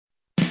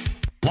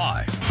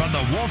Live from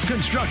the Wolf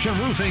Construction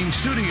Roofing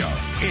Studio,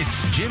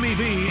 it's Jimmy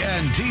B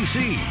and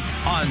TC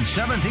on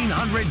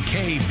 1700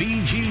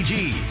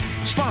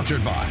 KBGG.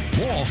 Sponsored by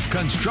Wolf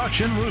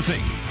Construction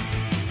Roofing.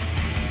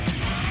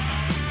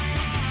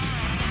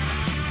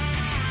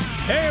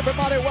 Hey,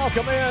 everybody,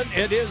 welcome in.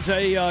 It is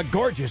a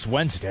gorgeous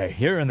Wednesday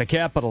here in the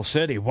capital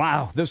city.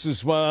 Wow, this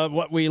is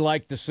what we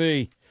like to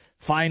see.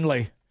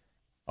 Finally,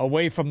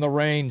 away from the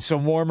rain,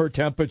 some warmer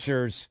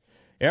temperatures,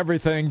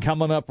 everything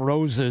coming up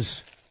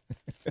roses.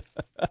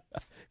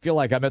 Feel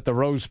like I'm at the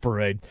Rose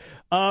Parade.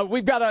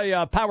 We've got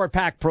a Power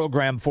Pack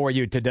program for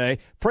you today.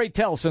 Pray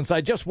tell, since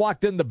I just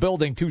walked in the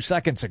building 2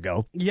 seconds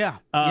ago. Yeah.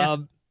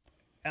 I'm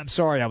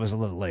sorry I was a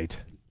little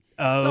late. It's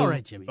all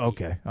right, Jimmy.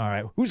 Okay, all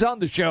right. Who's on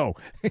the show?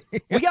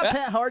 We got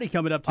Pat Hardy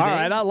coming up today. All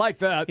right, I like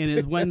that. In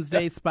his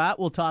Wednesday spot,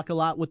 we'll talk a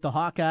lot with the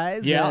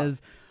Hawkeyes Yeah.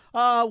 as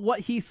what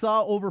he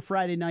saw over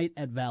Friday night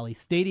at Valley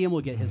Stadium.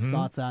 We'll get his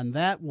thoughts on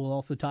that. We'll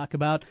also talk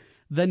about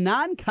the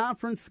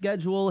non-conference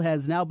schedule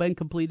has now been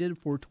completed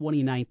for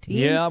 2019.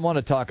 Yeah, I want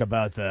to talk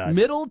about that.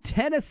 Middle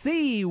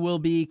Tennessee will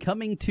be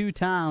coming to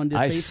town to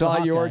I face saw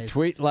the your Hawkeyes.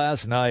 tweet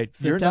last night.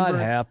 You're not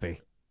September-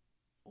 happy.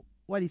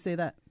 Why do you say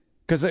that?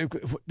 Because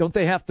don't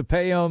they have to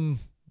pay them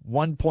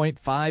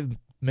 $1.5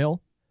 million?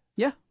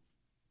 Yeah,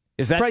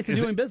 Is that price of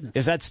doing business.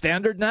 Is that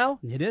standard now?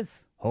 It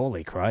is.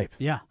 Holy cripe!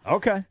 Yeah.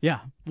 Okay.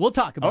 Yeah, we'll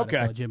talk about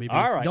Okay. it, though, Jimmy.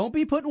 All right. Don't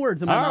be putting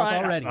words in my All mouth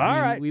right. already.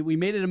 All right. We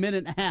made it a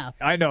minute and a half.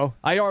 I know.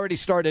 I already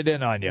started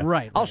in on you.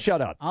 Right. I'll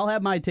shut up. I'll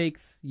have my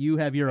takes. You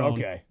have your own.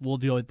 Okay. We'll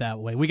do it that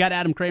way. We got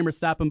Adam Kramer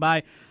stopping by.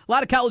 A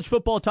lot of college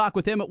football talk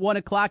with him at 1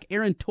 o'clock.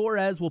 Aaron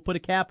Torres will put a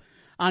cap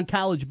on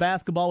college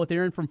basketball with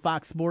Aaron from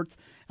Fox Sports.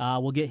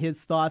 We'll get his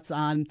thoughts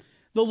on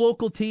the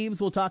local teams.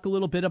 We'll talk a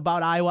little bit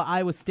about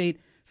Iowa State.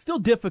 Still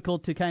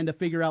difficult to kind of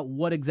figure out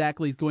what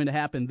exactly is going to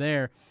happen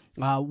there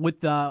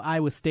with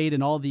Iowa State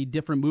and all the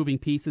different moving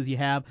pieces you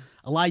have.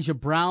 Elijah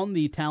Brown,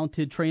 the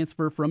talented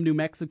transfer from New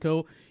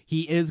Mexico,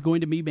 he is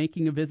going to be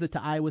making a visit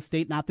to Iowa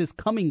State, not this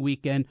coming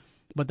weekend,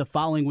 but the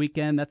following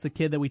weekend. That's a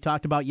kid that we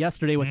talked about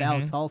yesterday with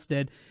Alex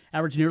Halstead,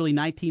 averaged nearly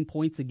 19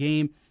 points a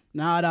game.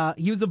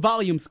 He was a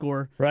volume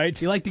scorer. Right.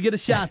 He liked to get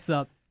his shots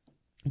up.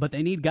 But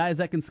they need guys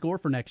that can score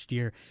for next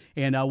year.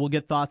 And we'll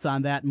get thoughts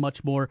on that and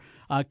much more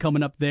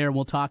coming up there.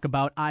 We'll talk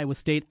about Iowa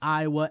State,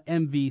 Iowa,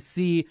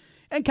 MVC,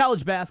 and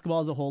college basketball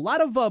as a whole. A lot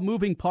of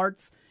moving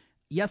parts.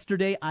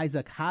 Yesterday,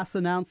 Isaac Haas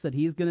announced that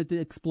he's going to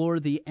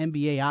explore the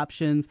NBA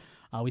options.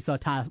 We saw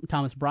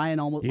Thomas Bryant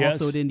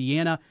also at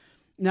Indiana.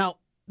 Now,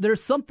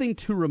 there's something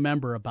to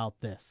remember about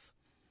this.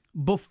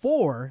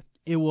 Before,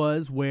 it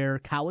was where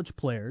college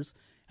players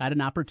had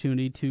an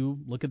opportunity to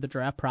look at the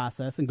draft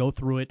process and go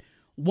through it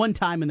one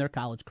time in their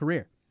college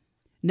career.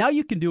 Now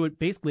you can do it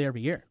basically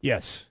every year.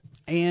 Yes.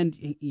 And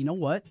you know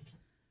what?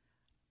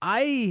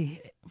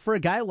 For a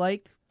guy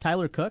like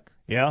Tyler Cook,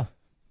 Yeah.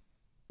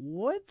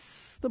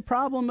 what's the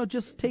problem of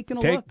just taking a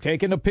look?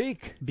 Taking a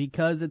peek.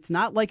 Because it's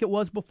not like it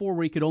was before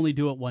where you could only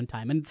do it one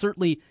time. And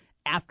certainly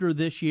after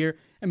this year,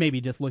 and maybe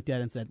just looked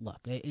at it and said, look,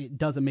 it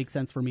doesn't make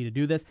sense for me to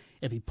do this.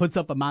 If he puts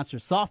up a monster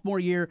sophomore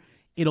year,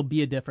 it'll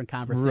be a different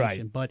conversation.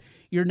 Right. But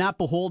you're not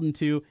beholden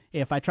to,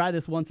 if I try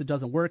this once, it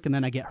doesn't work, and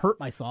then I get hurt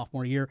my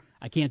sophomore year,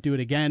 I can't do it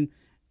again,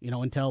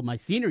 until my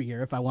senior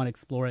year if I want to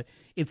explore it.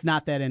 It's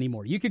not that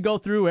anymore. You could go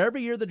through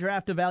every year the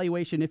draft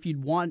evaluation if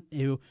you'd want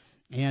to,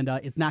 and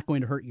it's not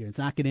going to hurt you. It's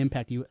not going to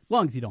impact you as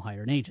long as you don't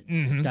hire an agent.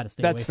 You've got to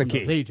stay away from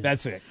those agents.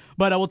 That's it.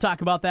 But we'll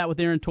talk about that with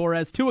Aaron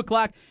Torres. 2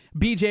 o'clock,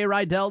 BJ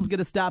Rydell's going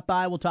to stop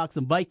by. We'll talk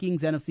some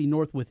Vikings, NFC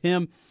North with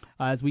him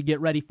as we get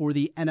ready for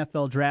the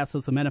NFL draft. So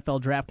some NFL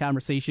draft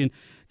conversation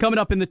coming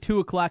up in the 2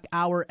 o'clock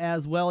hour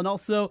as well. And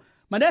also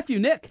my nephew,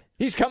 Nick.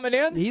 He's coming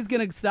in? He's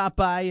going to stop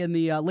by in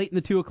the late in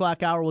the 2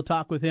 o'clock hour. We'll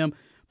talk with him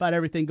about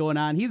everything going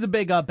on. He's a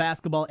big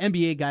basketball,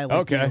 NBA guy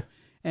like you.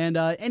 And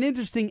an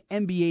interesting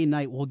NBA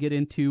night we'll get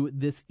into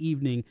this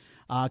evening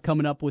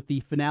coming up with the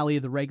finale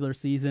of the regular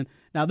season.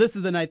 Now, this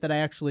is the night that I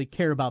actually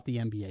care about the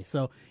NBA.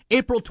 So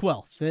April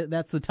 12th,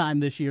 that's the time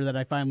this year that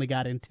I finally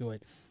got into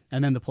it.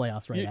 And then the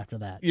playoffs after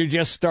that. You're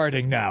just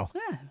starting now.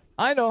 Yeah.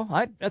 I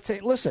know.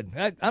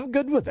 Listen, I'm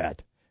good with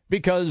that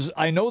because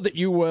I know that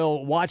you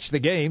will watch the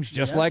games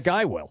just like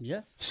I will.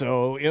 Yes.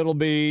 So it'll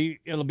be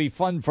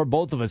fun for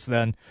both of us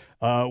then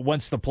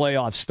once the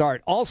playoffs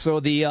start.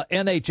 Also, the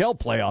NHL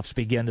playoffs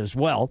begin as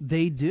well.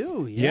 They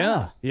do.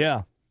 Yeah.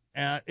 Yeah.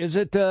 Is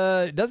it?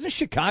 Doesn't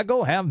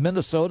Chicago have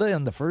Minnesota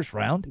in the first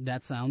round?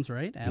 That sounds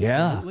right.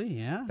 Absolutely.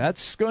 Yeah.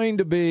 That's going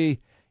to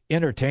be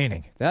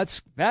entertaining.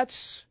 That's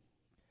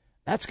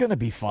going to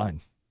be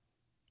fun.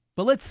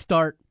 But let's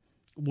start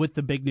with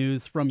the big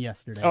news from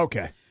yesterday.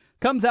 Okay.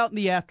 Comes out in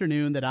the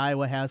afternoon that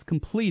Iowa has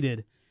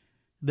completed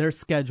their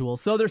schedule.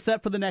 So they're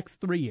set for the next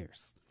 3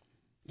 years.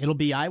 It'll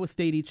be Iowa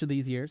State each of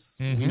these years.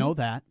 You know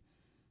that.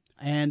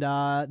 And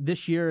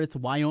this year it's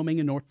Wyoming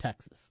and North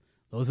Texas.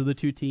 Those are the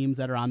two teams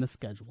that are on the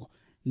schedule.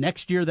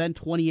 Next year, then,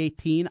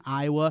 2018,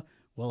 Iowa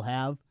will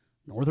have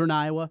Northern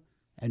Iowa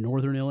and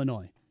Northern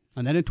Illinois.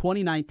 And then in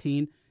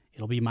 2019,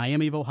 it'll be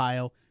Miami of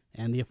Ohio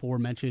and the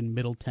aforementioned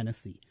Middle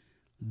Tennessee.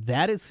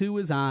 That is who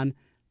is on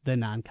the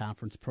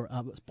non-conference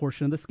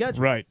portion of the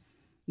schedule. Right.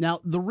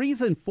 Now, the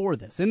reason for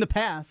this, in the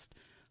past,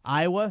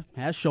 Iowa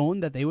has shown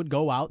that they would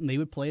go out and they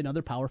would play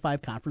another Power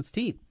 5 conference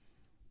team,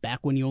 back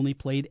when you only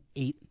played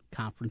 8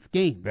 conference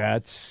games.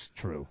 That's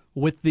true.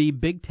 With the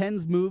Big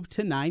Ten's move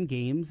to 9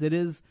 games, it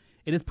has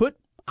put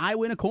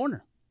Iowa in a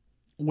corner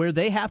where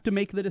they have to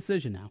make the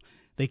decision now.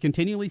 They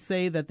continually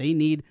say that they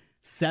need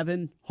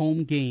 7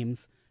 home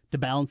games to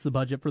balance the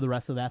budget for the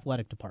rest of the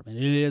athletic department.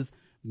 It is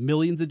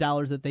millions of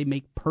dollars that they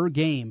make per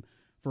game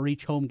for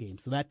each home game.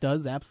 So that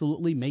does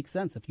absolutely make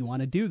sense if you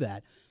want to do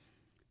that.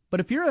 But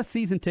if you're a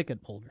season ticket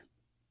holder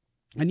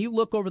and you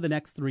look over the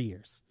next 3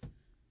 years,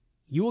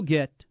 you will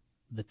get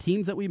the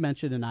teams that we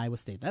mentioned in Iowa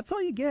State. That's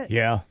all you get.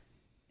 Yeah.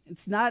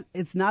 It's not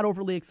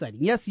overly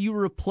exciting. Yes, you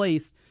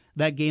replace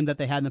that game that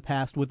they had in the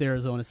past with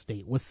Arizona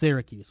State, with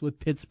Syracuse, with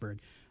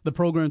Pittsburgh, the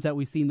programs that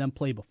we've seen them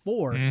play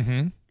before.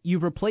 Mm-hmm.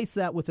 You've replaced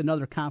that with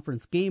another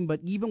conference game, but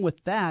even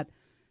with that,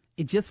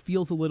 it just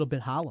feels a little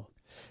bit hollow.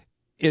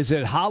 Is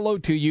it hollow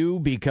to you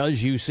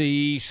because you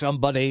see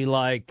somebody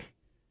like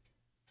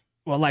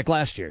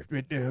last year?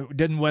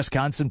 Didn't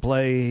Wisconsin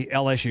play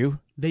LSU?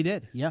 They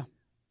did, yeah.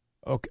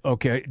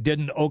 Okay.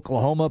 Didn't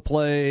Oklahoma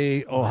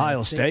play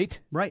Ohio State?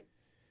 Right.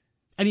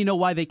 And you know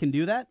why they can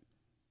do that?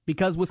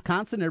 Because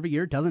Wisconsin every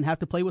year doesn't have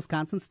to play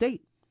Wisconsin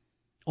State.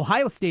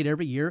 Ohio State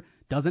every year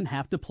doesn't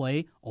have to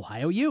play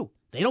Ohio U.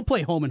 They don't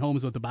play home and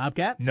homes with the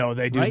Bobcats. No,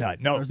 they do right? not.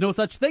 No. There's no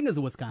such thing as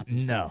a Wisconsin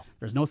State. No.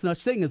 There's no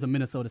such thing as a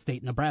Minnesota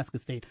State, Nebraska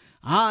State,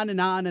 on and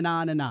on and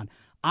on and on.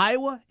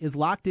 Iowa is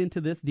locked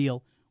into this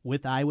deal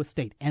with Iowa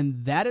State,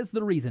 and that is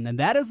the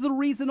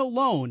reason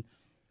alone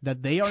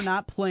that they are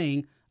not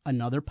playing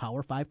another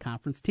Power 5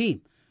 conference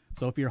team.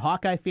 So if you're a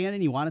Hawkeye fan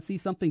and you want to see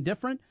something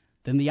different,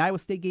 then the Iowa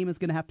State game is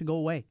going to have to go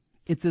away.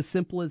 It's as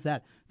simple as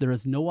that. There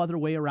is no other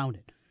way around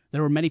it.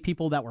 There were many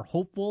people that were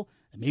hopeful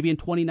that maybe in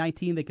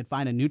 2019 they could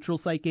find a neutral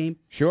site game.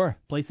 Sure.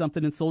 Play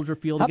something in Soldier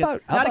Field.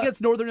 Not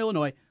against Northern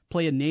Illinois.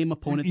 Play a name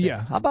opponent there.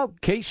 Yeah. How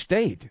about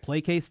K-State? Play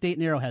K-State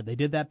and Arrowhead. They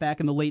did that back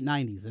in the late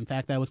 90s. In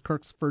fact, that was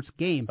Kirk's first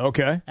game.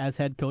 Okay. As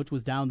head coach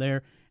was down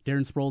there.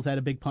 Darren Sproles had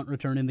a big punt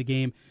return in the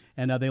game,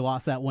 and they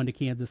lost that one to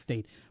Kansas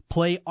State.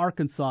 Play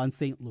Arkansas and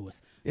St.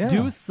 Louis. Yeah.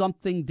 Do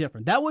something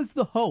different. That was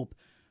the hope.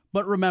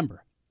 But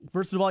remember,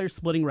 first of all, you're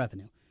splitting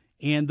revenue.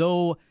 And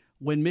though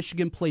when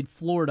Michigan played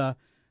Florida,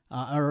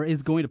 or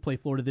is going to play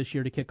Florida this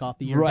year to kick off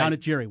the year down at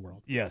Jerry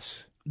World.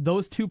 Yes.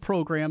 Those two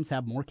programs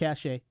have more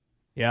cachet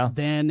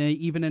than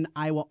even an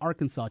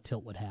Iowa-Arkansas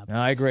tilt would have.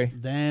 I agree.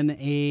 Than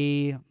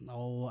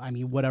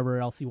whatever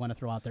else you want to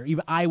throw out there.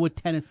 Even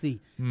Iowa-Tennessee.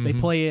 Mm-hmm. They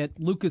play at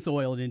Lucas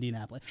Oil in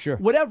Indianapolis. Sure.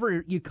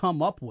 Whatever you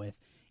come up with,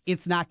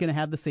 it's not going to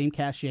have the same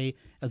cachet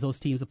as those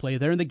teams that play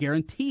there, and the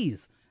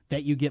guarantees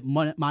that you get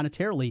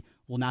monetarily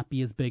will not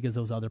be as big as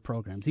those other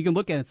programs. You can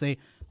look at it and say,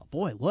 oh,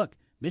 boy, look,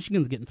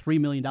 Michigan's getting $3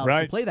 million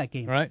to play that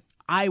game. Right.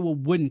 Iowa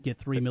wouldn't get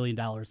 $3 million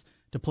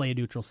to play a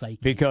neutral site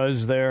game.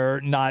 Because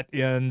they're not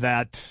in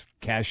that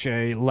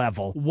cachet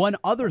level. One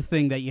other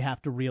thing that you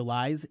have to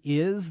realize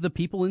is the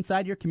people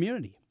inside your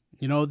community.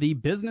 You know, the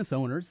business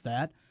owners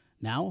that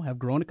now have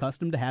grown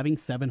accustomed to having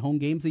 7 home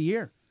games a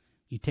year.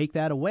 You take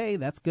that away,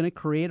 that's going to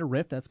create a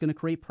rift. That's going to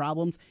create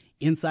problems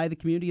inside the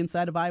community,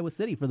 inside of Iowa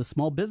City for the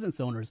small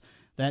business owners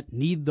that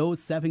need those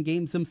 7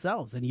 games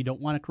themselves, and you don't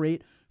want to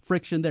create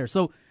friction there.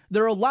 So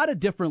there are a lot of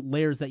different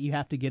layers that you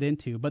have to get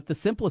into, but the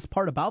simplest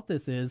part about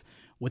this is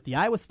with the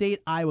Iowa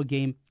State-Iowa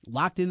game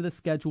locked into the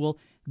schedule,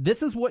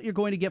 this is what you're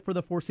going to get for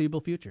the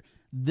foreseeable future.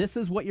 This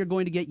is what you're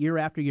going to get year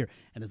after year.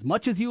 And as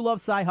much as you love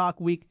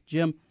Cy-Hawk Week,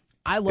 Jim,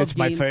 I love It's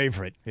games. my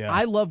favorite. Yeah.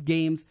 I love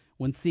games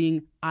when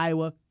seeing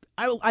Iowa.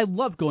 I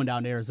love going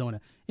down to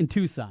Arizona in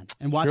Tucson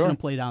and watching them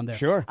play down there.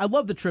 Sure. I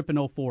love the trip in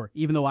 2004,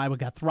 even though Iowa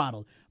got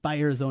throttled by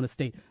Arizona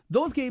State.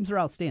 Those games are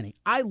outstanding.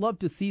 I love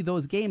to see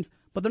those games,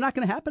 but they're not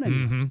going to happen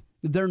anymore.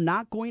 Mm-hmm. They're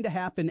not going to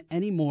happen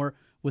anymore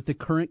with the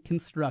current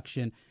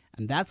construction,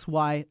 and that's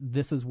why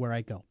this is where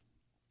I go.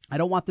 I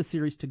don't want the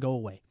series to go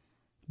away,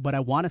 but I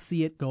want to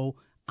see it go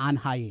on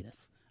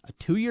hiatus. A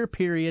 2-year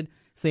period,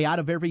 say out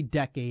of every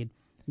decade,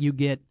 you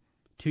get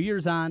 2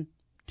 years on,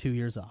 2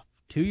 years off.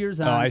 2 years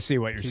on. Oh, I see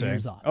what you're 2 saying.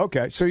 years off.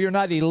 Okay, so you're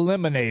not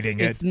eliminating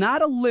it. It's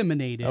not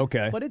eliminated,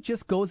 okay, but it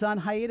just goes on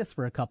hiatus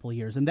for a couple of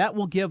years, and that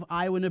will give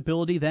Iowa an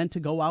ability then to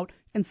go out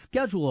and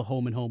schedule a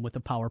home and home with the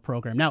Power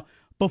program. Now,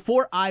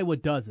 before Iowa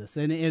does this,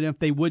 and if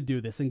they would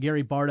do this, and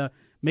Gary Barta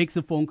makes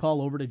a phone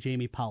call over to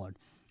Jamie Pollard,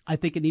 I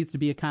think it needs to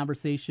be a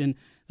conversation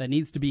that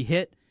needs to be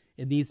hit.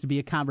 It needs to be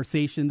a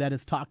conversation that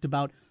is talked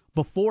about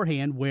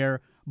beforehand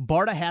where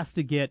Barta has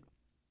to get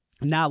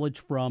knowledge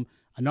from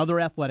another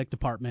athletic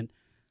department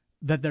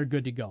that they're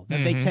good to go,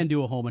 that they can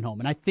do a home and home.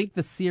 And I think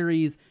the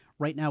series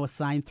right now is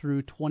signed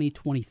through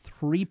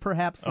 2023,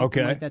 perhaps,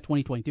 something like that,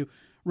 2022.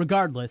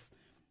 Regardless,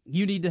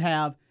 you need to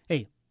have,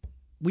 hey,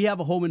 we have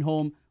a home and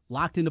home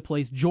locked into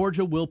place.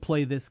 Georgia will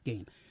play this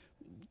game.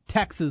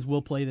 Texas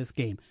will play this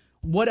game.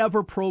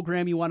 Whatever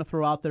program you want to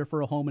throw out there for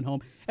a home and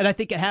home. And I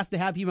think it has to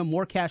have even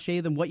more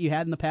cachet than what you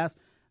had in the past,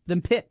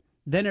 than Pitt,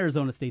 then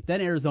Arizona State,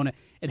 then Arizona.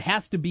 It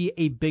has to be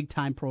a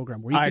big-time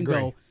program where you can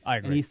go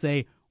and you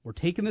say, we're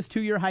taking this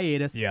 2-year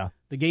hiatus. Yeah.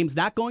 The game's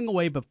not going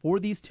away, but for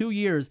these 2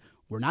 years,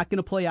 we're not going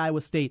to play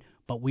Iowa State,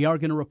 but we are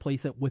going to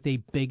replace it with a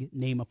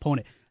big-name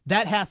opponent.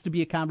 That has to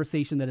be a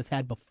conversation that is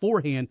had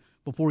beforehand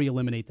before you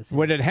eliminate the series.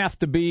 Would it have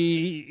to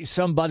be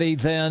somebody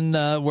then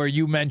where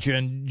you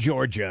mentioned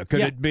Georgia?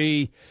 Could it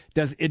be?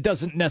 It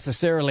doesn't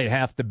necessarily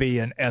have to be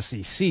an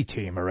SEC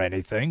team or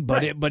anything,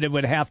 but Right. it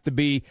would have to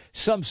be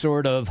some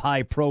sort of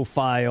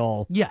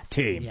high-profile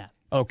team. Yeah.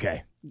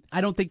 Okay.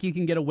 I don't think you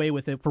can get away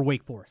with it for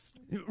Wake Forest.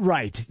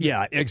 Right.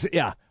 Yeah.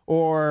 Yeah.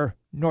 Or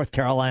North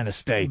Carolina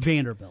State.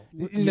 Vanderbilt.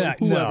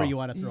 Whoever you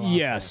want to throw out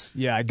Yes.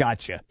 Yeah, I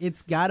gotcha.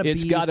 It's got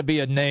to be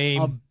a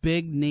name. a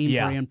big name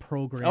brand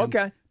program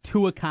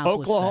to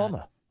accomplish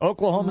Oklahoma.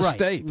 Oklahoma right.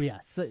 State.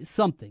 Yes,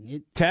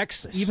 something.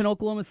 Texas. Even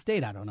Oklahoma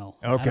State, I don't know.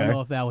 Okay. I don't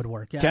know if that would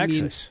work.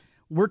 Texas.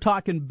 I mean, we're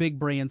talking big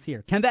brands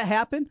here. Can that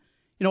happen?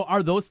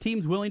 Are those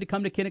teams willing to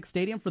come to Kinnick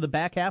Stadium for the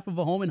back half of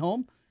a home and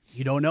home?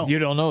 You don't know. You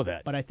don't know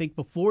that. But I think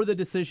before the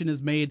decision is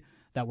made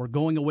that we're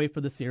going away for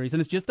the series, and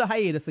it's just a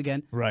hiatus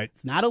again. Right.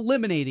 It's not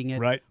eliminating it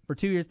right. for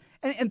 2 years.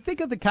 And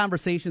think of the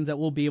conversations that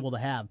we'll be able to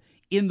have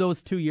in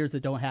those 2 years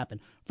that don't happen.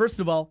 First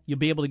of all, you'll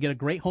be able to get a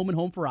great home and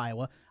home for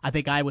Iowa. I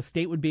think Iowa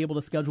State would be able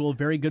to schedule a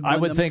very good run I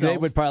would think themselves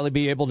they would probably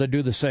be able to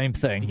do the same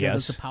thing. because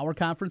yes. it's a power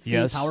conference team,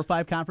 Yes. Power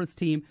 5 conference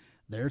team.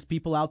 There's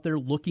people out there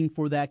looking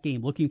for that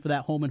game, looking for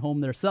that home and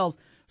home themselves.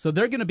 So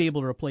they're going to be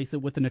able to replace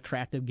it with an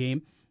attractive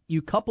game.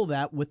 You couple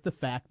that with the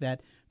fact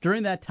that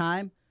during that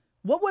time,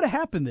 what would have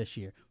happened this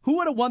year? Who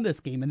would have won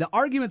this game? And the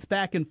arguments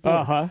back and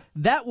forth,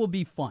 that will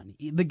be fun.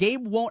 The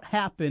game won't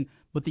happen,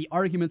 but the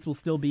arguments will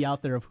still be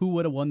out there of who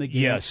would have won the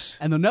game. Yes.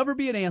 And there'll never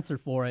be an answer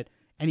for it.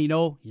 And you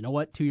know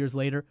what? 2 years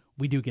later,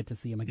 we do get to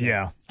see him again.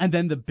 Yeah. And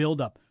then the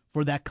build-up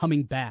for that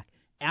coming back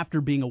after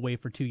being away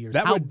for 2 years.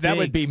 That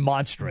would be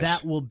monstrous.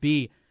 That will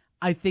be.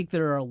 I think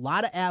there are a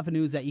lot of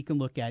avenues that you can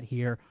look at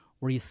here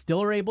where you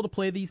still are able to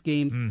play these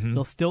games. Mm-hmm.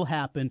 They'll still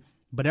happen.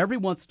 But every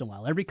once in a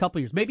while, every couple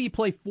of years, maybe you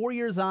play 4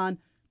 years on,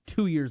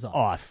 2 years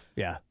off.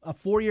 Yeah. A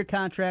 4-year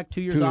contract,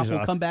 2 years off.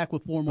 We'll come back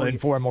with 4 more years.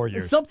 4 more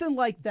years. Something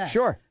like that.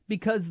 Sure.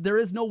 Because there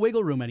is no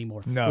wiggle room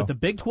anymore. No. With the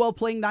Big 12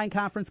 playing 9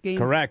 conference games.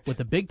 Correct. With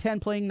the Big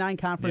 10 playing 9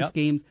 conference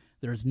games,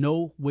 there's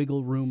no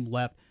wiggle room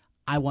left.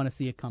 I want to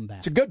see it come back.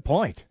 It's a good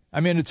point. I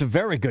mean, it's a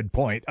very good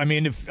point. I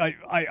mean, if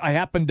I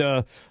happened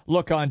to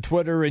look on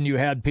Twitter and you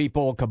had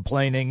people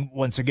complaining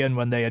once again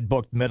when they had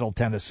booked Middle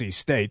Tennessee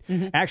State.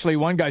 Mm-hmm. Actually,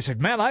 one guy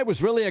said, "Man, I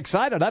was really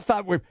excited. I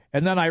thought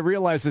and then I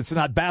realized it's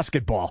not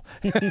basketball."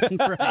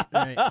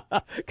 Right.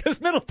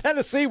 Because Middle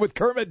Tennessee with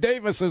Kermit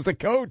Davis as the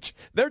coach,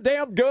 they're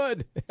damn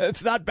good.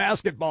 It's not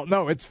basketball.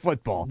 No, it's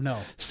football. No.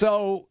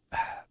 So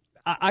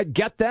I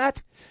get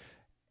that.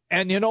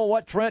 And you know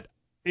what, Trent?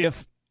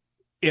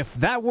 If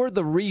that were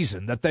the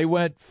reason that they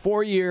went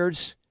 4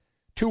 years,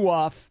 2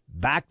 off,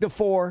 back to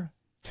 4,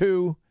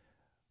 2,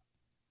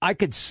 I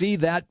could see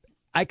that.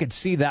 I could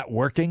see that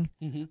working.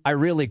 Mm-hmm. I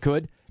really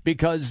could,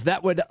 because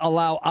that would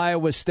allow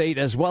Iowa State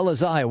as well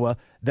as Iowa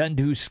then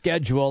to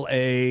schedule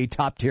a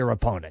top-tier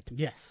opponent.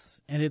 Yes,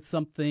 and it's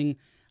something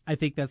I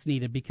think that's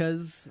needed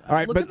because all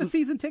right, look at the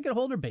season ticket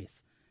holder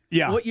base.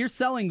 Yeah. What you're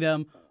selling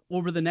them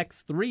over the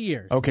next 3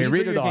 years. Okay, These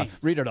read are it your off. games.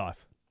 Read it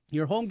off.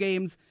 Your home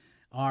games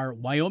are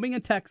Wyoming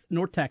and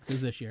North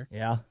Texas this year.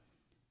 Yeah.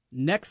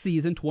 Next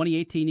season,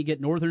 2018, you get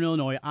Northern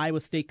Illinois.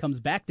 Iowa State comes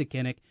back to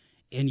Kinnick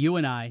and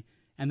UNI.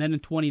 And then in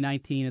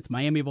 2019, it's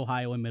Miami of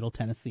Ohio and Middle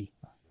Tennessee.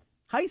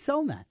 How are you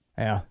selling that?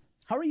 Yeah.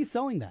 How are you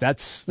selling that?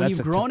 That's when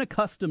you've grown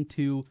accustomed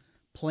to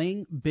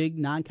playing big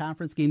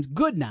non-conference games,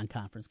 good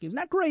non-conference games.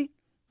 Not great.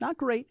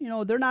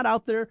 They're not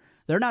out there.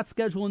 They're not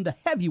scheduling the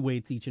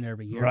heavyweights each and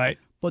every year. Right.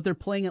 But they're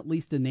playing at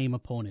least a name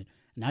opponent.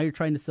 Now you're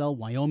trying to sell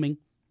Wyoming,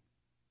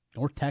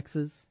 North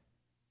Texas.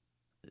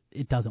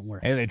 It doesn't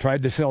work. Hey, they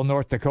tried to sell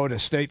North Dakota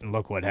State, and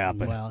look what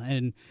happened. Well,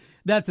 and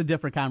that's a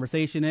different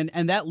conversation,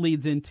 and that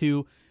leads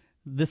into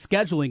the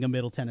scheduling of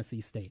Middle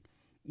Tennessee State.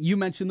 You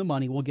mentioned the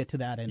money. We'll get to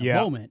that in a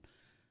moment.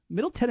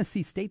 Middle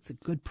Tennessee State's a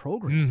good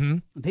program. Mm-hmm.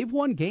 They've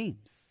won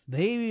games.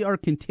 They are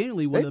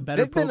continually one of the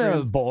better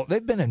programs.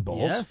 They've been in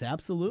bowls. Yes,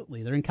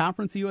 absolutely. They're in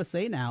Conference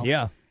USA now.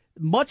 Yeah.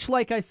 Much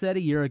like I said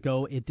a year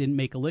ago, it didn't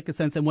make a lick of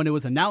sense. And when it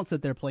was announced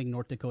that they're playing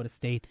North Dakota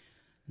State,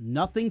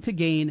 nothing to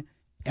gain,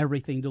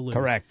 everything to lose.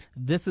 Correct.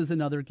 This is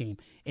another game.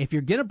 If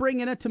you're going to bring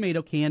in a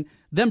tomato can,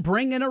 then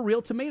bring in a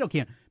real tomato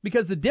can.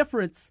 Because the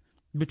difference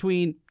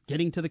between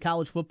getting to the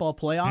college football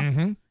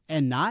playoff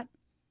and not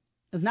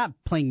is not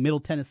playing Middle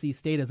Tennessee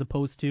State as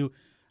opposed to,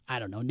 I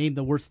don't know, name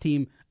the worst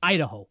team,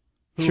 Idaho,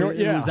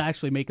 who's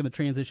actually making the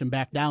transition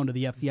back down to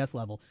the FCS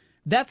level.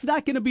 That's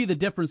not going to be the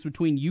difference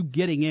between you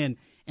getting in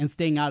and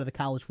staying out of the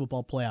college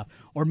football playoff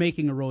or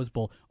making a Rose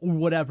Bowl or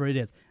whatever it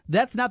is.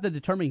 That's not the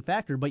determining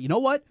factor. But you know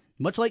what?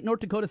 Much like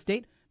North Dakota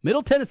State,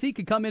 Middle Tennessee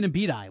could come in and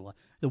beat Iowa.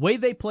 The way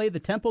they play, the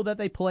tempo that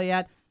they play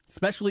at,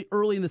 especially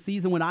early in the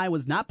season when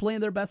Iowa's not playing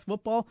their best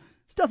football,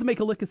 this doesn't make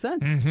a lick of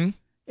sense. Mm-hmm.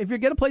 If you're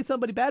going to play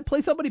somebody bad,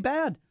 play somebody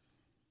bad.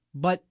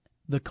 But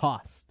the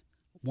cost,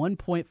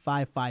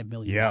 $1.55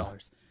 million. Yeah.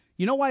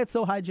 You know why it's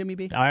so high, Jimmy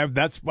B?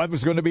 That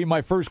was going to be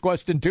my first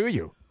question to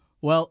you.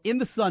 Well, in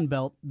the Sun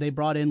Belt, they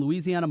brought in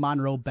Louisiana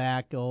Monroe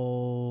back,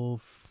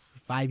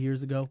 5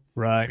 years ago.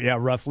 Right, yeah,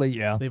 roughly,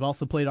 yeah. They've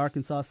also played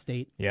Arkansas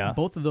State. Yeah.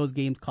 Both of those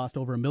games cost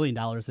over $1 million,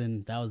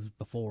 and that was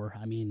before.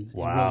 I mean,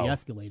 Wow. It really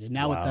escalated.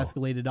 Now Wow. it's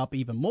escalated up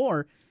even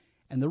more.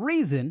 And the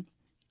reason,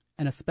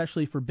 and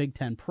especially for Big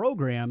Ten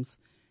programs,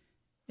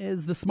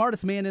 is the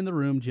smartest man in the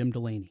room, Jim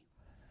Delaney.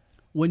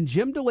 When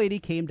Jim Delaney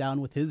came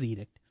down with his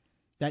edict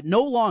that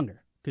no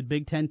longer could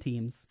Big Ten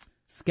teams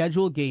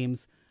schedule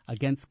games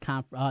against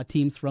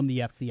teams from the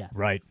FCS.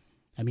 Right.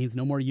 That means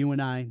no more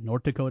UNI,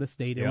 North Dakota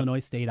State, Yep. Illinois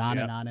State, on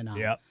Yep. and on and on.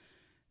 Yep.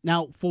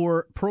 Now,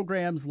 for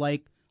programs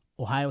like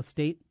Ohio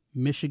State,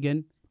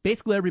 Michigan,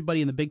 basically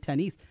everybody in the Big Ten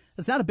East,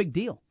 that's not a big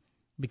deal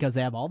because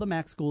they have all the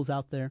MAC schools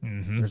out there.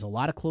 Mm-hmm. There's a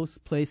lot of close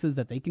places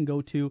that they can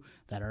go to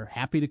that are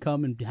happy to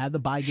come and have the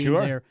bye game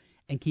Sure. there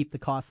and keep the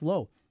costs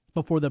low.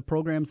 But for the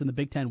programs in the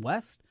Big Ten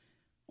West,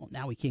 well,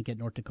 now we can't get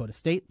North Dakota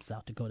State,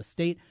 South Dakota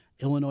State,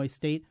 Illinois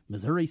State,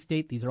 Missouri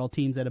State. These are all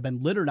teams that have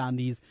been littered on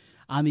these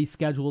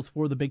schedules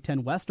for the Big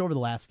Ten West over the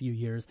last few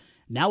years.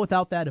 Now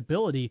without that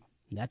ability,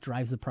 that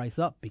drives the price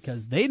up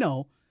because they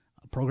know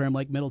a program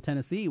like Middle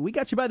Tennessee, we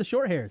got you by the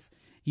short hairs.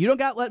 You don't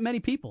got that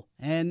many people.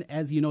 And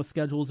as you know,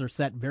 schedules are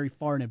set very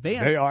far in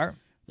advance. They are.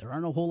 There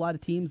aren't a whole lot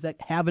of teams that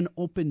have an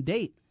open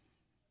date.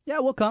 Yeah,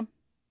 we'll come.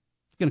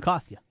 It's going to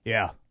cost you.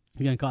 Yeah.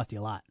 It's going to cost you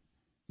a lot.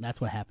 That's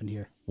what happened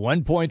here.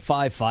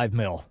 $1.55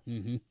 million.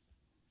 Mm-hmm.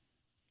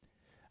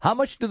 How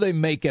much do they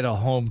make at a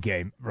home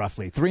game,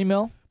 roughly? $3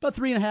 million? About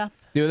 3.5.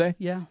 Do they?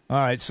 Yeah. All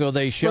right, so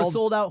they For a shelled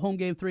sold out home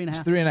game,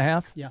 3.5.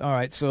 3.5? Yeah. All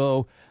right,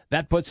 so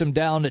that puts them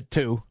down at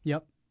 2.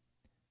 Yep.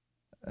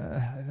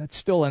 That's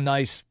still a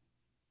nice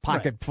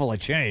pocket full of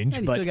change.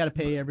 And you but still got to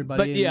pay everybody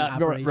but yeah,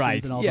 and operations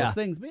right, and all yeah. those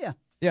things. But yeah.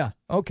 Yeah,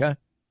 okay.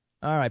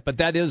 All right, but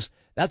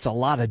that's a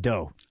lot of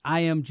dough.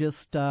 I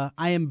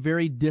am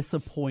very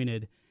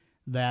disappointed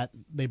that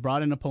they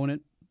brought an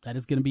opponent that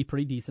is going to be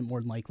pretty decent, more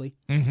than likely.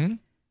 Mm-hmm.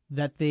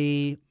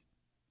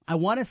 I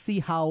want to see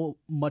how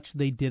much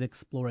they did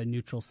explore a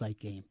neutral site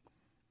game.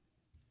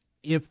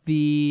 If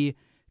the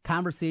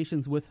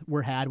conversations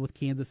were had with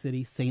Kansas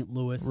City, St.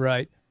 Louis.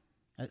 Right.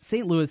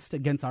 St. Louis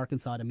against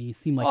Arkansas to me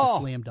seemed like a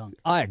slam dunk.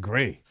 I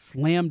agree.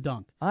 Slam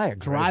dunk. I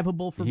agree.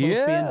 Drivable for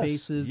both fan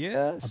bases.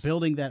 Yes. A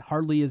building that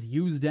hardly is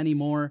used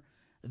anymore.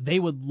 They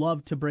would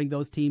love to bring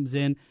those teams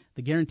in.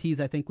 The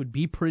guarantees, I think, would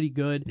be pretty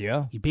good.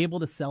 Yeah. You'd be able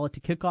to sell it to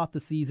kick off the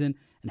season.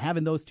 And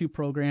having those two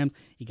programs,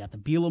 you got the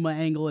Bielema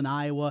angle in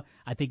Iowa.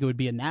 I think it would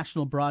be a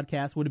national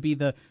broadcast. Would it be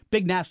the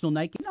big national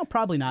night game? No,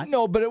 probably not.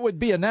 No, but it would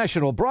be a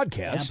national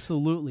broadcast.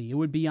 Absolutely. It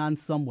would be on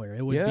somewhere.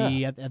 It would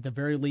be, at the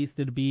very least,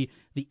 it would be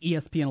the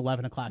ESPN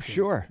 11 o'clock game.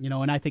 Sure.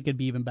 And I think it'd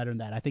be even better than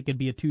that. I think it'd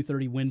be a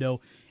 2:30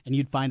 window, and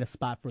you'd find a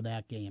spot for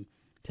that game.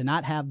 To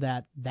not have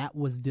that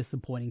was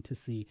disappointing to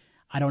see.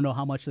 I don't know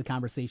how much the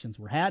conversations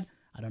were had.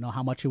 I don't know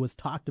how much it was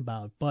talked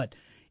about, but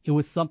it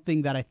was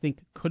something that I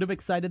think could have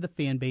excited the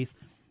fan base.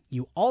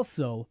 You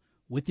also,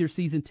 with your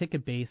season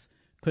ticket base,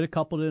 could have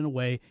coupled it in a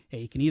way,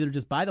 hey, you can either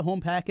just buy the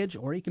home package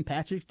or you can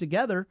patch it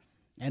together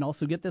and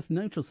also get this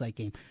neutral site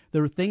game.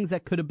 There were things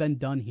that could have been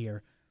done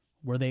here.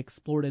 Were they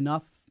explored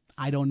enough?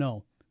 I don't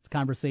know. It's a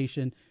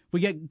conversation. If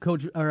we get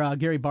Coach or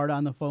Gary Barta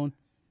on the phone,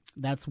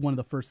 that's one of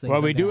the first things.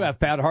 Well, we do have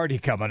Pat Hardy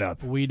coming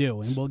up. We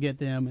do, and we'll get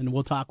them, and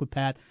we'll talk with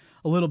Pat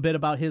a little bit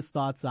about his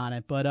thoughts on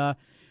it. But,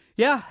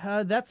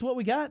 that's what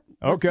we got.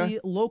 Okay. The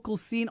local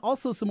scene.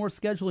 Also, some more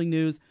scheduling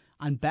news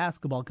on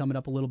basketball coming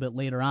up a little bit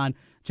later on.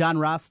 John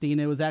Rothstein,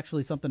 it was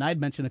actually something I'd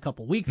mentioned a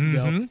couple weeks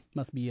ago.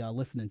 Must be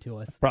listening to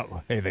us.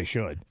 Probably. Hey, they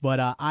should.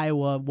 But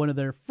Iowa, one of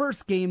their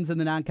first games in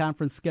the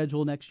non-conference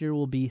schedule next year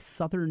will be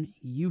Southern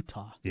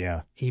Utah.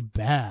 Yeah. A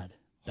bad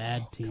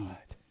team. God.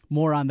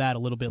 More on that a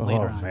little bit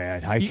later on. Oh,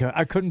 man.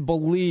 I couldn't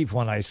believe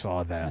when I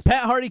saw that.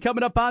 Pat Hardy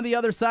coming up on the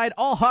other side.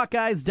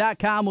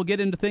 AllHawkeyes.com. We'll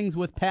get into things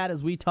with Pat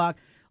as we talk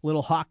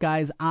little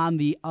Hawkeyes on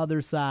the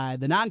other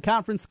side. The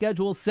non-conference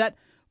schedule set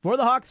for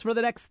the Hawks for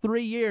the next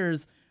 3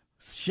 years.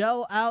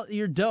 Shell out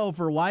your dough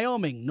for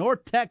Wyoming,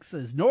 North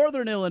Texas,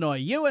 Northern Illinois,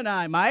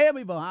 UNI,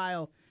 Miami of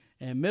Ohio,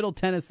 and Middle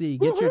Tennessee.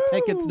 Get your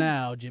tickets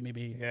now, Jimmy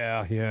B.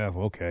 Yeah,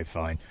 okay,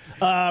 fine.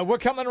 We're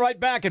coming right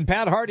back, and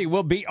Pat Hardy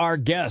will be our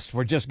guest.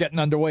 We're just getting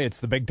underway. It's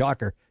the Big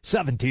Talker,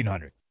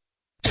 1700.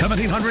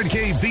 1700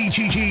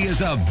 KBGG is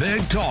the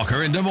Big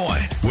Talker in Des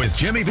Moines with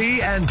Jimmy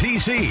B and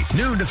TC.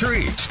 Noon to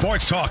 3.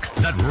 Sports talk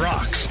that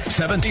rocks.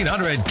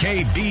 1700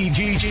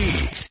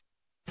 KBGG.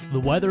 The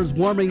weather's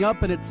warming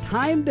up and it's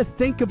time to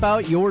think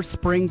about your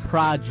spring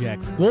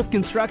projects. Wolf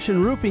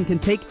Construction Roofing can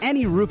take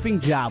any roofing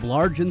job,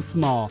 large and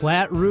small.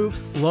 Flat roof,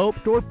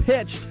 sloped, or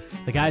pitched.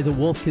 The guys at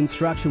Wolf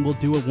Construction will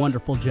do a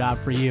wonderful job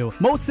for you.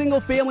 Most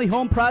single-family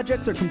home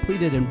projects are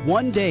completed in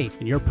 1 day,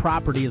 and your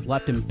property is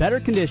left in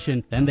better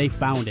condition than they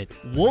found it.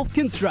 Wolf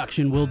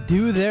Construction will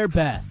do their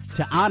best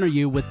to honor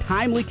you with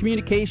timely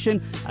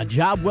communication, a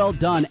job well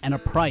done, and a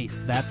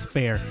price that's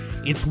fair.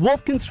 It's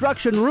Wolf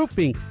Construction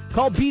Roofing.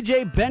 Call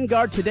BJ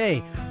Bengard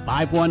today,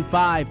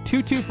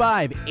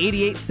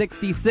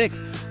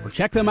 515-225-8866, or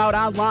check them out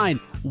online,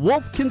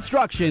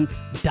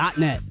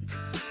 wolfconstruction.net.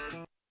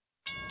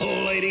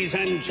 Ladies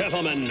and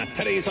gentlemen,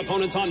 today's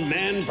opponents on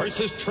Man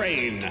versus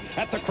Train.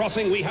 At the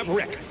crossing, we have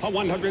Rick, a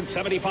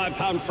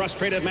 175-pound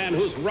frustrated man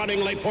who's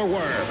running late for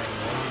work.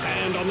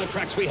 And on the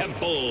tracks, we have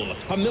Bull,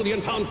 a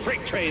million-pound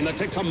freight train that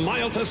takes a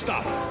mile to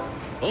stop.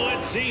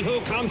 Let's see who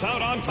comes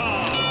out on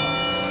top.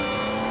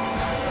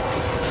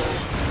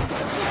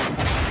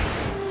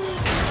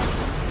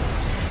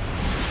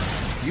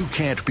 You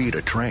can't beat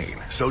a train,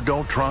 so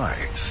don't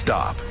try.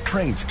 Stop.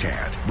 Trains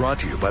can't. Brought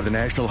to you by the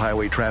National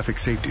Highway Traffic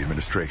Safety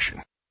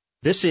Administration.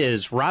 This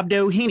is Rob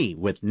Doheny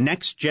with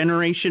Next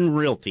Generation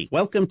Realty.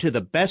 Welcome to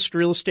the best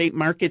real estate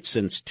market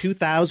since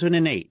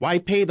 2008. Why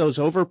pay those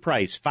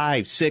overpriced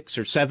 5, 6,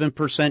 or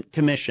 7%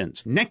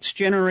 commissions? Next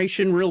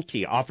Generation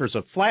Realty offers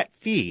a flat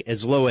fee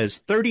as low as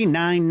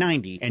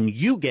 $39.90, and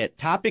you get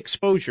top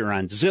exposure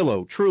on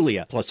Zillow,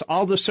 Trulia, plus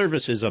all the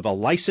services of a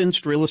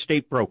licensed real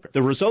estate broker.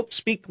 The results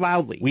speak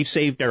loudly. We've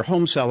saved our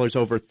home sellers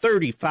over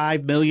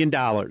 $35 million.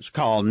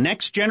 Call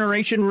Next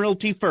Generation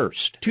Realty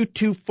first.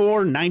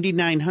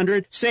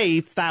 224-9900. Save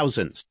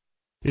thousands.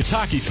 It's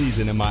hockey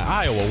season and my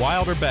Iowa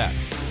Wild are back.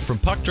 From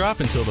puck drop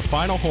until the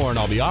final horn,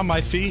 I'll be on my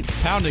feet,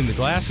 pounding the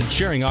glass and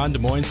cheering on Des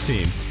Moines'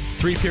 team.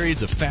 3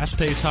 periods of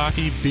fast-paced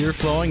hockey, beer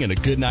flowing, and a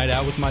good night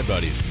out with my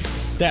buddies.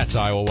 That's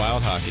Iowa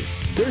Wild hockey.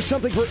 There's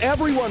something for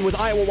everyone with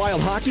Iowa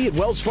Wild Hockey at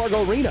Wells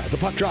Fargo Arena. The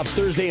puck drops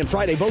Thursday and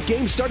Friday. Both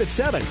games start at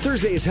 7.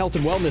 Thursday is Health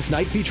and Wellness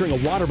Night featuring a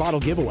water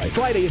bottle giveaway.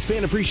 Friday is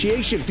Fan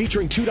Appreciation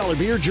featuring $2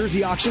 beer,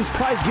 jersey auctions,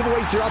 prize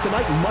giveaways throughout the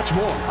night, and much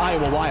more.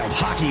 Iowa Wild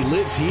Hockey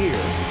lives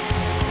here.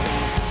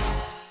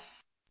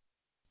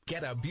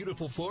 Get a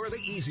beautiful floor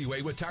the easy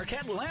way with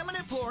Tarkett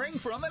laminate flooring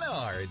from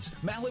Menards.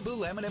 Malibu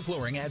laminate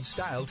flooring adds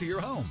style to your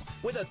home.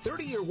 With a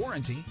 30-year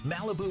warranty,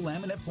 Malibu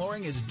laminate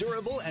flooring is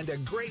durable and a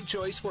great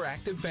choice for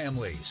active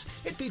families.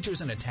 It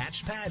features an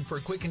attached pad for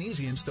quick and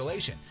easy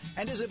installation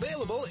and is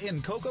available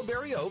in Cocoa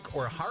Berry Oak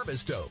or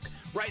Harvest Oak.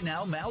 Right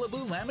now,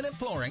 Malibu laminate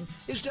flooring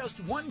is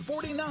just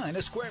 $149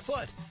 a square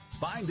foot.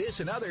 Find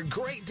this and other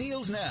great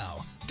deals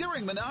now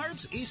during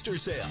Menards Easter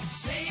sale.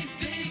 Save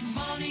big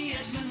money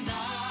at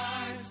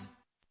Menards.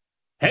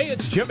 Hey,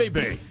 it's Jimmy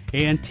B.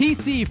 And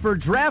TC for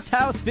Draft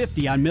House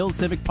 50 on Mills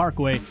Civic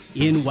Parkway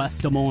in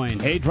West Des Moines.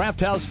 Hey,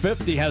 Draft House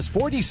 50 has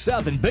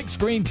 47 big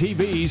screen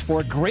TVs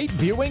for great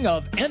viewing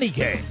of any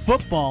game.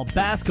 Football,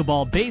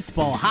 basketball,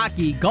 baseball,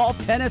 hockey, golf,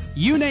 tennis,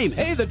 you name it.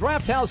 Hey, the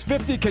Draft House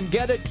 50 can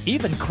get it,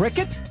 even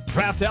cricket.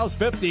 Draft House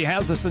 50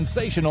 has a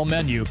sensational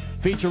menu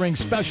featuring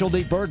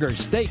specialty burgers,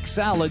 steak,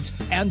 salads,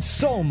 and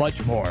so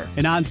much more.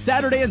 And on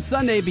Saturday and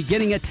Sunday,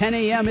 beginning at 10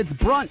 a.m., it's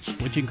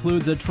brunch, which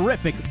includes a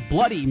terrific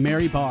Bloody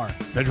Mary bar.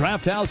 The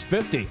Draft House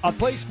 50, a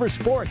place for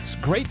sports,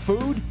 great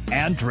food,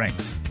 and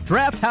drinks.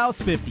 Draft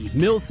House 50,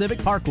 Mills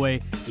Civic Parkway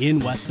in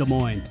West Des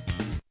Moines.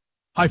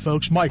 Hi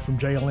folks, Mike from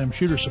JLM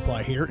Shooter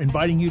Supply here,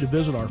 inviting you to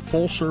visit our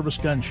full-service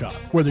gun shop.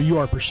 Whether you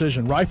are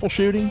precision rifle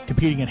shooting,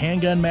 competing in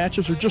handgun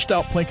matches, or just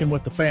out plinking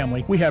with the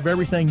family, we have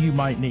everything you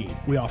might need.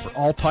 We offer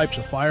all types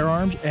of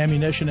firearms,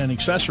 ammunition, and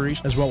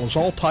accessories, as well as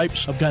all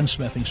types of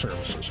gunsmithing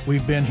services.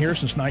 We've been here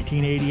since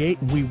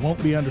 1988, and we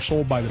won't be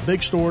undersold by the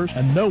big stores,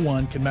 and no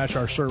one can match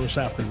our service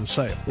after the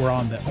sale. We're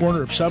on the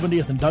corner of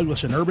 70th and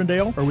Douglas in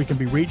Urbandale, or we can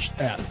be reached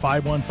at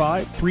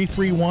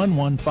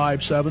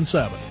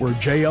 515-331-1577. We're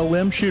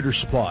JLM Shooter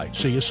Supply.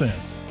 See you soon.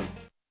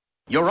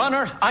 Your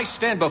Honor, I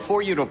stand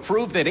before you to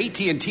prove that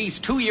AT&T's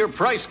 2-year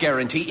price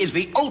guarantee is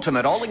the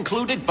ultimate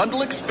all-included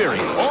bundle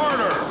experience.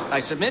 Order! I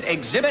submit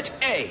Exhibit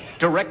A,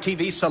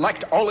 DirecTV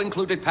Select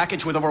all-included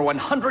package with over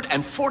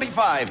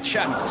 145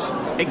 channels.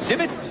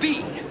 Exhibit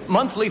B,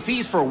 monthly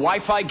fees for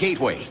Wi-Fi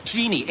gateway,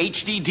 Genie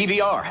HD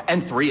DVR,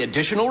 and 3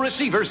 additional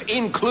receivers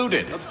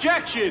included.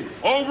 Objection!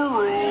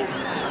 Overruled.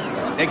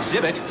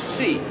 Exhibit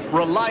C,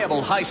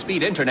 reliable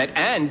high-speed internet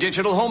and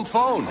digital home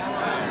phone.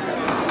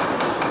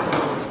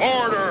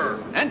 Order!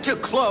 And to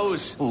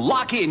close,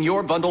 lock in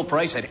your bundle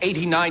price at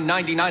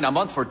 $89.99 a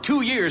month for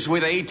 2 years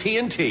with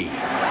AT&T.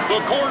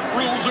 The court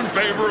rules in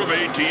favor of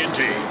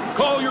AT&T.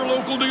 Call your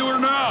local dealer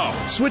now.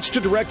 Switch to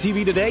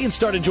DirecTV today and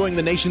start enjoying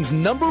the nation's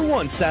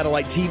 #1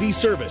 satellite TV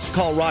service.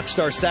 Call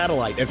Rockstar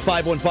Satellite at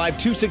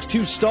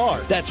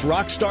 515-262-STAR. That's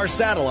Rockstar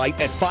Satellite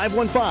at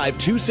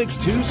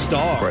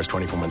 515-262-STAR. Requires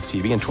 24-month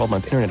TV and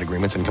 12-month internet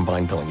agreements and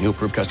combined billing. New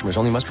approved customers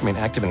only must remain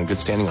active and in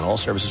good standing on all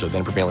services with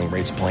then prevailing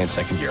rates apply in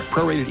second year.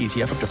 Prorated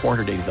ETF up to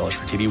 $480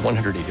 for TV,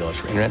 $180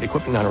 for internet,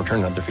 equipment non-return,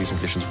 and other fees and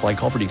conditions apply.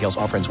 Call for details.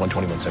 Offer ends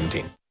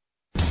 1/21/17.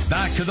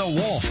 Back to the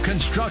Wolf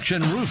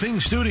Construction Roofing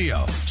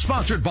Studio,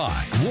 sponsored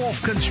by Wolf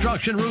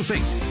Construction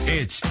Roofing.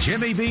 It's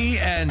Jimmy B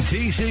and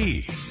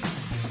TC.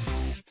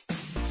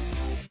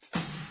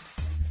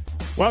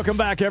 Welcome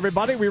back,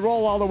 everybody. We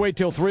roll all the way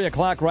till 3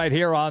 o'clock right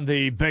here on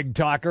the Big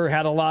Talker.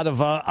 Had a lot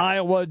of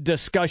Iowa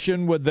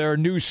discussion with their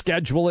new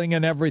scheduling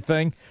and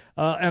everything.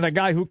 And a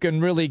guy who can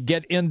really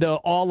get into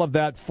all of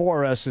that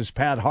for us is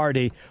Pat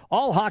Hardy.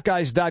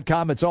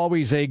 AllHawkeyes.com. It's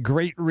always a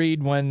great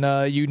read when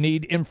you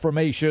need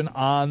information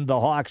on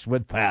the Hawks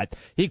with Pat.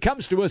 He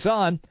comes to us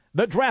on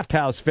the Draft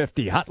House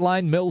 50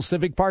 Hotline, Mills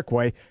Civic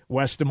Parkway,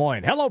 West Des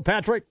Moines. Hello,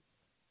 Patrick.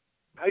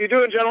 How you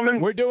doing,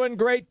 gentlemen? We're doing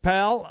great,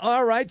 pal.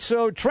 All right,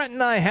 so Trent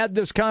and I had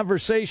this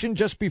conversation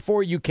just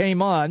before you came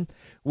on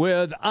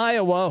with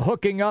Iowa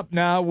hooking up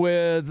now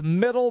with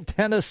Middle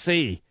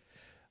Tennessee.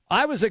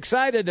 I was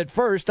excited at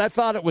first. I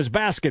thought it was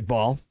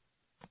basketball.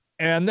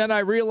 And then I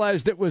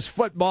realized it was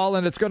football,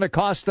 and it's going to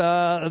cost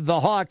the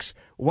Hawks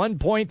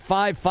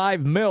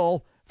 $1.55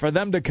 million for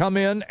them to come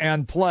in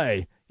and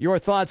play. Your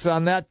thoughts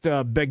on that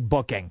big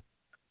booking?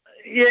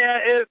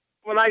 Yeah,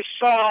 when I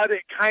saw it,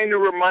 it kind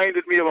of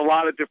reminded me of a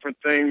lot of different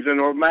things,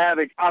 and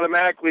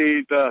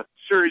automatically the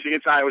series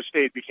against Iowa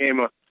State became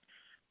a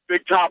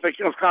big topic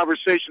of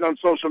conversation on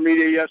social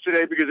media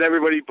yesterday because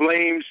everybody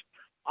blames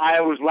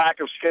Iowa's lack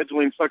of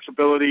scheduling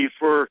flexibility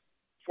for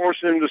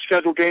forcing them to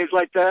schedule games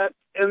like that.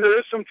 And there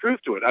is some truth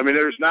to it. I mean,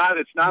 it's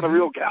not a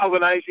real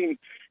galvanizing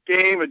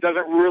game. It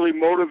doesn't really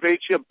motivate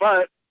you,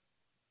 but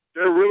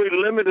they're really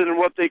limited in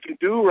what they can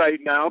do right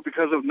now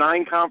because of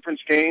 9 conference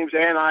games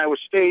and Iowa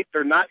State.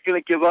 They're not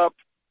going to give up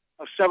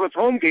a 7th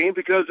home game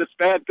because it's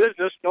bad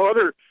business. No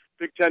other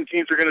Big Ten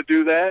teams are going to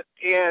do that.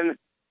 And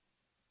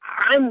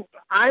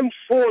I'm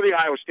for the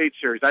Iowa State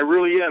series. I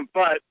really am,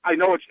 but I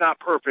know it's not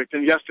perfect,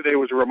 and yesterday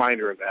was a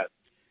reminder of that.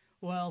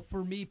 Well,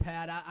 for me,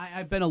 Pat,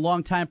 I've been a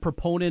long-time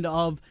proponent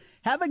of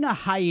having a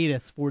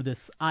hiatus for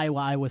this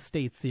Iowa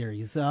State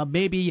series.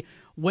 Maybe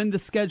when the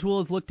schedule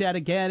is looked at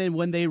again and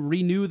when they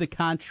renew the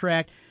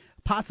contract,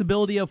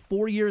 possibility of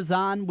 4 years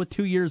on with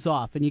 2 years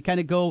off, and you kind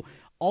of go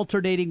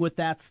alternating with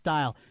that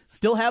style.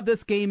 Still have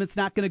this game. It's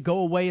not going to go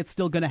away. It's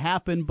still going to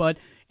happen, but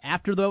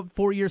after the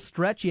 4-year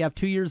stretch, you have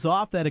 2 years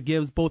off. That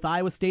gives both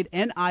Iowa State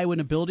and Iowa an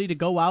ability to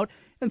go out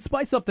and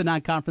spice up the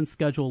non-conference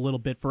schedule a little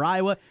bit for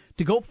Iowa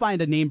to go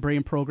find a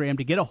name-brand program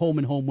to get a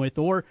home-and-home with,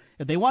 or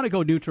if they want to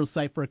go neutral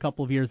site for a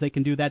couple of years, they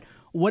can do that.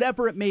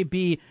 Whatever it may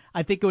be,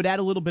 I think it would add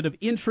a little bit of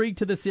intrigue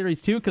to the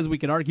series, too, because we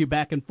could argue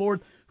back and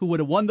forth who would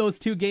have won those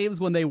 2 games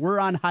when they were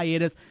on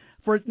hiatus,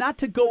 for it not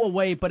to go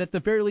away, but at the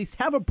very least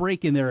have a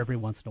break in there every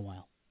once in a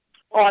while.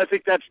 Well, I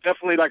think that's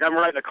definitely, like I'm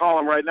writing a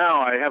column right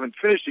now. I haven't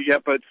finished it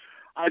yet, but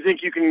I think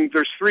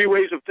there's 3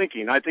 ways of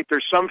thinking. I think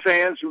there's some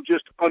fans who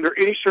just, under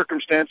any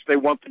circumstance, they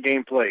want the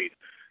game played.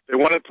 They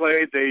want it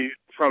played.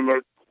 From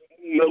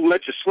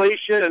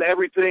legislation and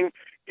everything,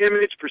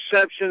 image,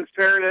 perception,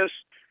 fairness,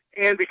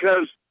 and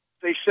because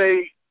they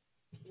say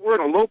we're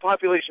in a low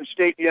population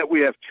state, yet we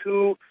have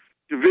 2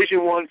 Division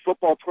I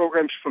football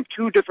programs from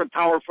 2 different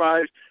Power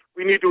 5s.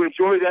 We need to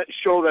enjoy that and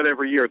show that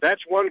every year.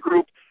 That's one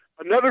group.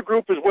 Another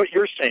group is what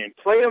you're saying.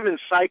 Play them in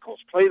cycles.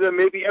 Play them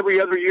maybe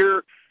every other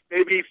year,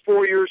 maybe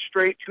 4 years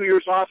straight, 2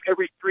 years off,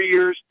 every 3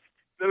 years.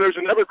 Then there's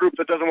another group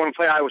that doesn't want to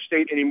play Iowa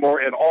State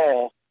anymore at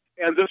all.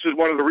 And this is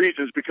one of the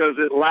reasons, because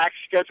it lacks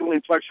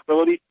scheduling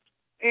flexibility.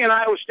 And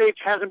Iowa State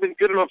hasn't been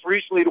good enough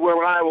recently to where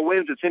when Iowa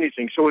wins, it's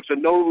anything. So it's a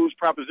no-lose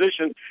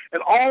proposition.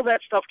 And all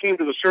that stuff came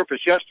to the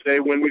surface yesterday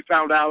when we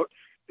found out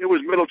it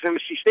was Middle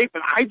Tennessee State.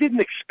 But I didn't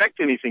expect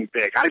anything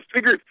big. I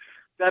figured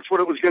that's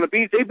what it was going to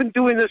be. They've been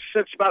doing this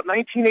since about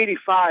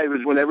 1985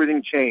 is when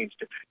everything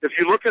changed. If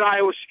you look at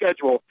Iowa's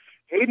schedule,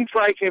 Hayden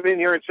Fry came in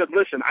here and said,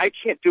 listen, I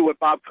can't do what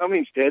Bob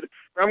Cummings did,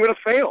 or I'm going to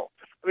fail.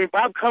 I mean,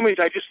 Bob Cummings,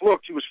 I just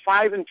looked. He was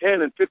 5-10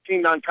 in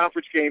 15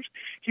 non-conference games.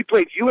 He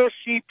played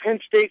USC, Penn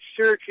State,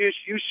 Syracuse,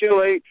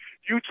 UCLA,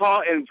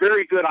 Utah, and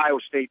very good Iowa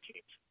State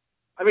teams.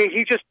 I mean,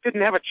 he just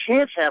didn't have a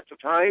chance half the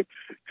time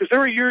because there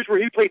were years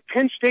where he played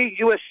Penn State,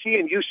 USC,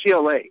 and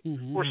UCLA,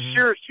 or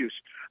Syracuse.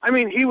 I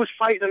mean, he was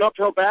fighting an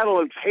uphill battle,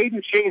 and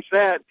Hayden changed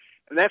that,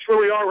 and that's where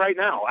we are right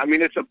now. I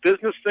mean, it's a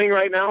business thing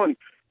right now, and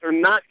they're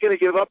not going to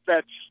give up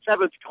that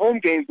 7th home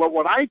game. But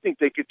what I think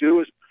they could do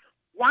is,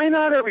 why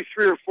not every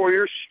 3 or 4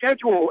 years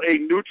schedule a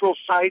neutral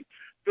site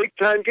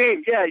big-time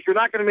game? Yeah, you're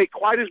not going to make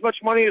quite as much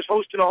money as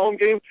hosting a home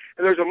game,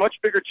 and there's a much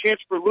bigger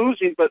chance for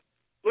losing. But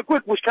look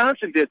what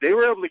Wisconsin did. They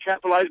were able to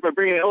capitalize by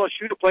bringing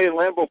LSU to play in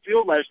Lambeau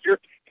Field last year,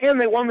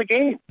 and they won the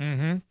game.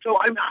 Mm-hmm. So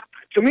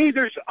to me,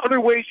 there's other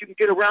ways you can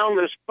get around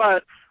this,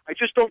 but I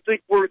just don't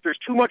think there's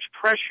too much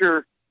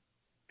pressure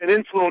and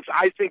influence,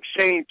 I think,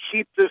 saying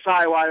keep this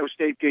Iowa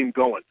State game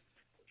going.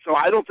 So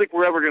I don't think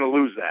we're ever going to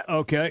lose that.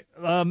 Okay.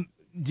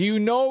 Do you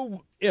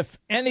know if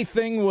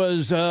anything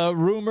was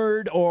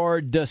rumored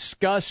or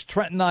discussed?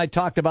 Trent and I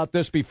talked about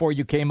this before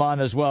you came on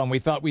as well, and we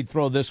thought we'd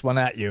throw this one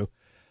at you,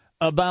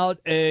 about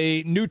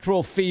a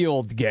neutral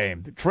field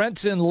game.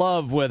 Trent's in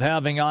love with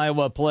having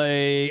Iowa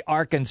play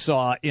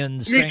Arkansas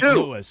in St.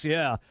 Louis.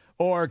 Yeah.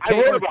 Or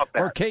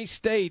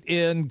K-State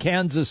in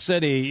Kansas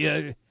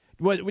City.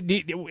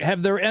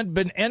 Have there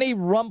been any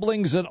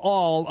rumblings at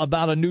all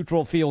about a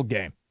neutral field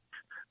game?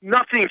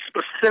 Nothing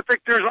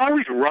specific. There's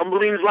always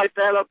rumblings like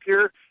that up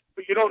here,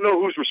 but you don't know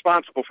who's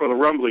responsible for the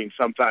rumblings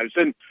sometimes.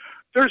 And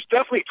there's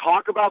definitely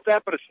talk about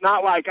that, but it's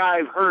not like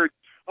I've heard,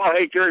 oh,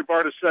 hey, Gary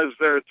Barta says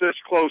they're this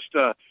close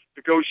to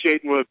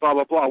negotiating with blah,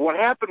 blah, blah. What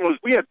happened was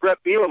we had Brett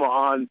Bielema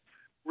on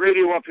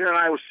radio up here in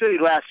Iowa City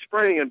last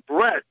spring, and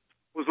Brett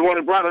was the one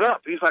who brought it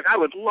up. He's like, I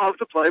would love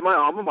to play my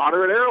alma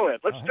mater at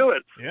Arrowhead. Let's do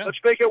it. Yeah. Let's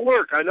make it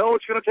work. I know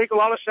it's going to take a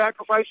lot of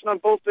sacrificing on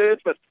both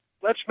ends, but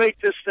let's make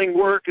this thing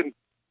work. And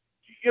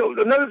you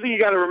know, another thing you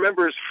got to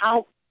remember is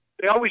how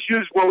they always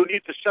use, well, we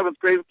need the 7th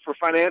grade for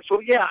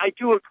financial. Yeah, I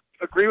do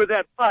agree with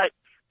that, but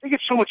they get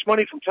so much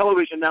money from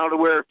television now to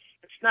where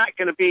it's not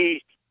going to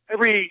be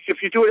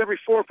if you do it every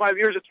 4 or 5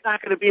 years, it's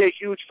not going to be a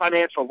huge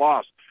financial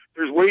loss.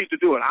 There's ways to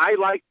do it. I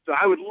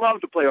would love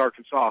to play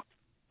Arkansas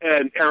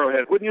and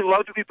Arrowhead. Wouldn't you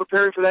love to be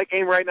preparing for that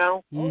game right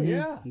now? Oh,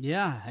 yeah.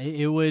 Yeah,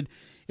 it would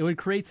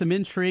create some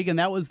intrigue, and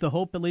that was the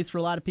hope, at least for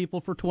a lot of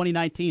people, for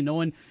 2019,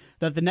 knowing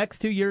that the next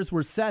 2 years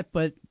were set,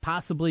 but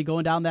possibly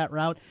going down that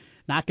route.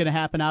 Not going to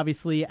happen,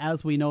 obviously,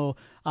 as we know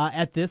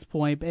at this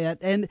point.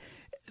 And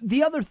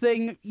the other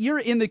thing, you're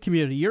in the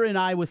community. You're in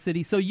Iowa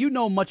City, so you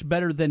know much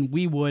better than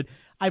we would.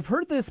 I've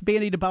heard this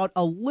bandied about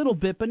a little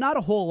bit, but not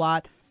a whole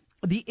lot.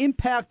 The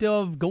impact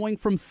of going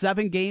from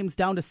 7 games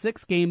down to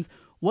 6 games,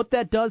 what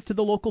that does to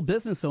the local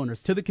business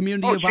owners, to the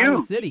community of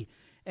Iowa City.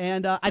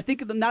 And I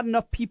think not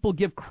enough people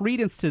give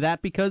credence to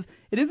that because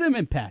it is an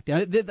impact.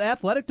 The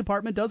athletic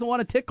department doesn't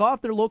want to tick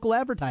off their local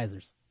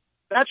advertisers.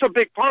 That's a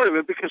big part of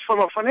it because from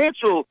a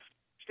financial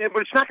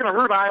standpoint, it's not going to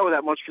hurt Iowa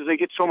that much because they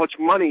get so much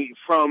money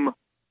from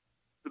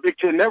the Big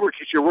Ten Network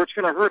each year. Where it's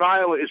going to hurt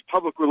Iowa is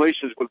public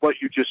relations with what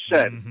you just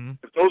said. Mm-hmm.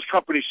 If those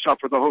companies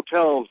suffer, the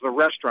hotels, the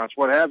restaurants,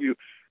 what have you,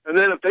 and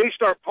then if they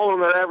start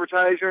pulling their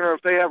advertising or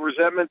if they have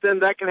resentment, then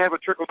that can have a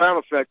trickle-down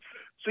effect.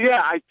 So,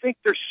 yeah, I think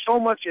there's so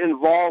much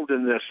involved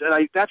in this,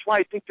 and that's why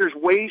I think there's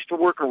ways to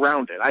work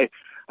around it.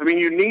 I mean,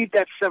 you need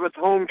that 7th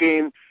home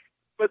game,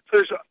 but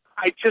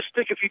I just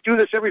think if you do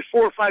this every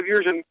 4 or 5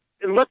 years and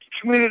let the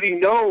community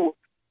know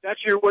that's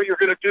what you're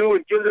going to do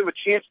and give them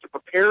a chance to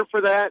prepare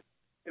for that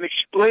and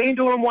explain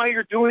to them why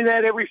you're doing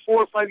that every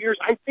 4 or 5 years,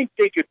 I think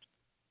they could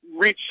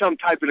reach some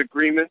type of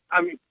agreement.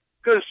 I mean,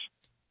 because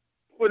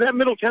when that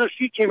Middle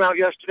Tennessee came out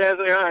yesterday, I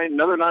was like,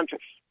 another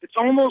it's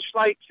almost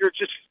like you're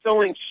just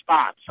filling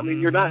spots. I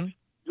mean, you're not.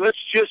 Let's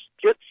just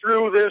get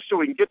through this so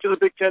we can get to the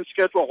Big Ten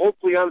schedule,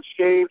 hopefully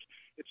unscathed.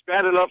 It's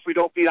bad enough we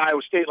don't beat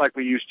Iowa State like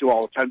we used to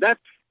all the time. That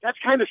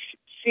kind of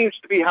seems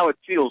to be how it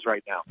feels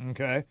right now.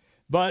 Okay.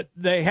 But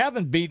they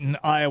haven't beaten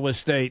Iowa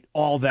State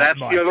all that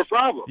much. That's the other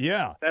problem.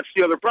 Yeah. That's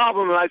the other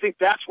problem, and I think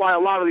that's why a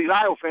lot of these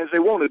Iowa fans, they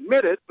won't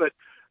admit it, but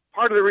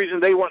part of the reason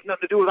they want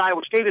nothing to do with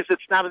Iowa State is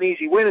it's not an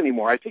easy win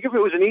anymore. I think if it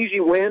was an easy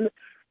win,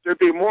 there'd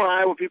be more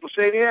Iowa people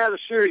saying, yeah, the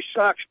series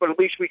sucks, but at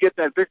least we get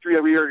that victory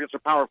every year against a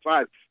Power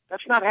 5.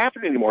 That's not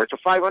happening anymore. It's a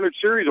 500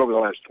 series over the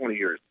last 20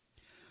 years.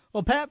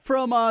 Well, Pat,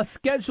 from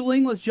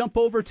scheduling, let's jump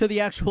over to the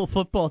actual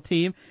football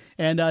team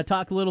and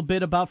talk a little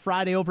bit about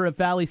Friday over at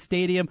Valley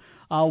Stadium,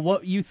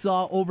 what you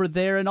saw over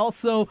there, and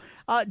also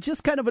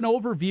just kind of an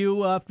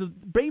overview.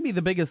 Maybe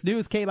the biggest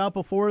news came out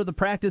before the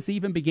practice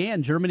even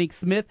began. Jerminique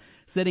Smith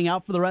sitting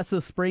out for the rest of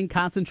the spring,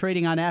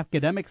 concentrating on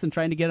academics and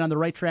trying to get on the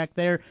right track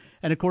there.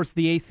 And, of course,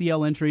 the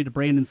ACL injury to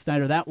Brandon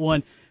Snyder. That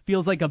one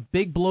feels like a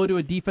big blow to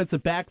a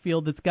defensive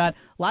backfield that's got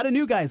a lot of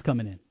new guys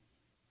coming in.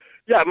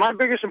 Yeah, my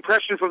biggest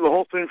impression from the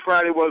whole thing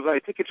Friday was I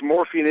think it's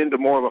morphing into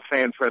more of a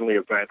fan-friendly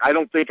event. I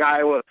don't think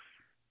Iowa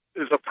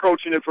is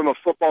approaching it from a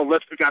football, we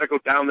got to go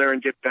down there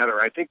and get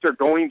better. I think they're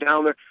going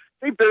down there.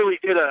 They barely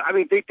did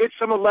they did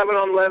some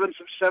 11-on-11,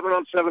 some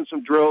 7-on-7,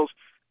 some drills.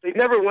 They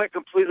never went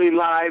completely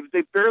live.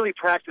 They barely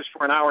practiced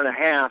for an hour and a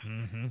half.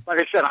 Mm-hmm.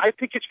 Like I said, I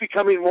think it's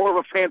becoming more of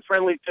a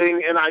fan-friendly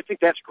thing, and I think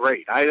that's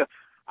great. I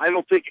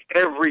don't think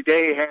every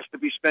day has to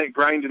be spent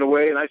grinding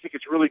away, and I think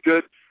it's really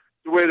good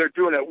the way they're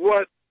doing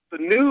it. The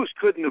news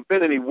couldn't have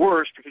been any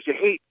worse because you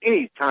hate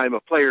any time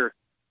a player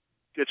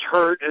gets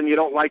hurt and you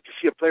don't like to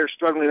see a player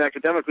struggling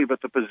academically,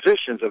 but the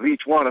positions of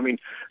each one. I mean,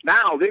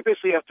 now they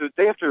basically have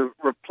to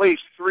replace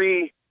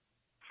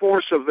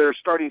 3/4 of their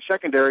starting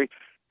secondary.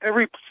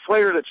 Every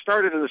player that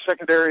started in the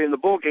secondary in the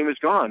bowl game is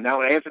gone.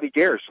 Now Anthony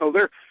Gare.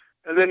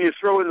 And then you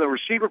throw in the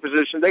receiver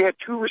position. They had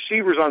 2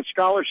 receivers on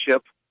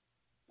scholarship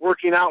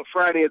working out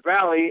Friday at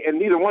Valley, and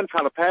neither one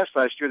caught a pass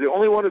last year. The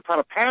only one who caught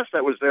a pass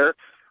that was there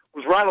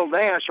was Ronald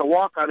Nash, a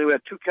walk-on who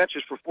had 2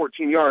 catches for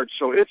 14 yards.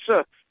 So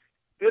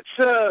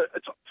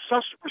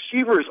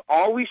receiver is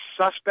always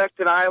suspect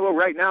in Iowa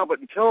right now, but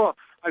until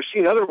I've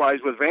seen otherwise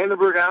with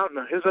Vandenberg out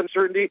and his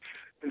uncertainty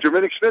and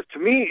Jerminique Smith, to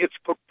me,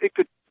 it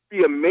could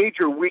be a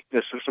major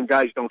weakness if some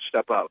guys don't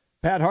step up.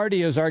 Pat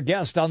Hardy is our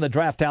guest on the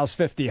Draft House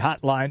 50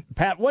 hotline.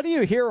 Pat, what do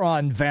you hear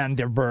on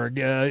Vandenberg?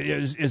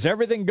 Is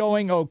everything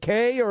going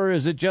okay, or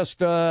is it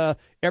just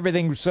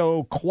everything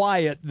so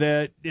quiet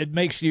that it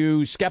makes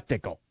you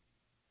skeptical?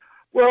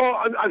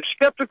 Well, I'm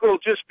skeptical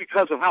just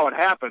because of how it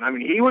happened. I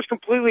mean, he was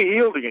completely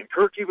healed again.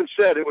 Kirk even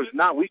said it was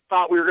not. We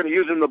thought we were going to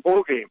use him in the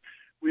bowl game.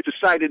 We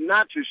decided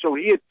not to. So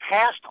he had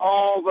passed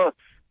all the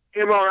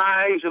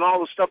MRIs and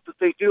all the stuff that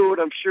they do,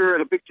 and I'm sure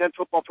at a Big Ten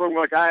football program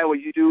like Iowa,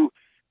 you do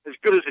as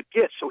good as it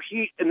gets. So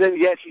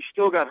yet he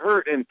still got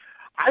hurt. And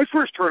I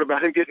first heard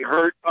about him getting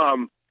hurt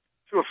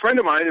through a friend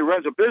of mine who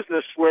runs a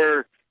business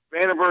where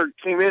Vandenberg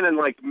came in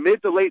like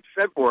mid to late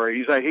February.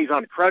 He's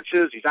on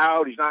crutches. He's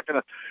out. He's not going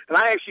to. And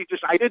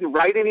I didn't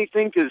write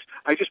anything because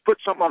I just put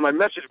something on my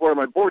message board on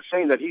my board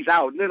saying that he's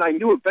out. And then I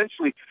knew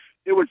eventually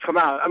it would come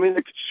out. I mean,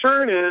 the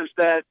concern is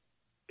that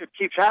it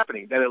keeps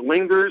happening, that it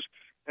lingers,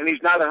 and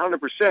he's not 100%.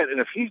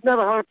 And if he's not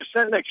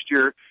 100% next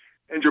year,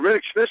 and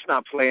Jermaine Smith's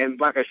not playing,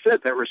 like I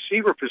said, that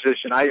receiver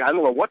position, I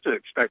don't know what to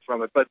expect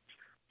from it. But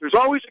there's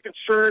always a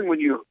concern when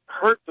you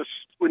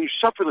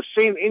suffer the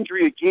same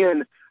injury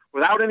again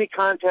without any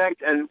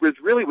contact and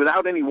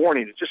without any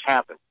warning. It just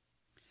happened.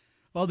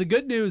 Well, the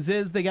good news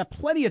is they got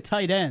plenty of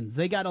tight ends.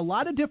 They got a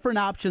lot of different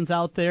options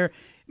out there.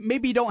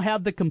 Maybe you don't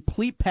have the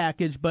complete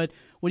package, but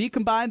when you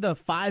combine the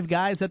 5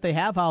 guys that they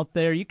have out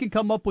there, you can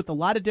come up with a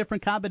lot of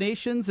different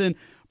combinations. And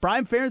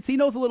Brian Ferentz, he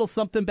knows a little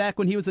something back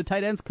when he was a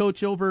tight ends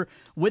coach over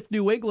with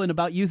New England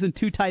about using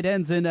 2 tight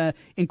ends and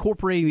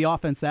incorporating the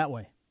offense that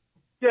way.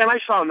 Yeah, and I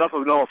saw enough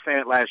of Noah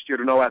Fant last year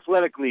to know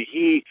athletically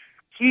he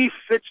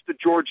fits the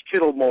George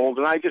Kittle mold.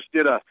 And I just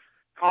did a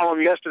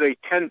column yesterday,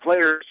 10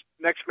 players,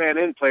 next man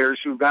in players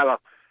who've got a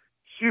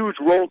huge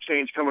role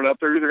change coming up.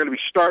 They're either going to be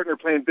starting or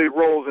playing big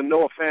roles, and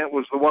Noah Fant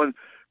was the one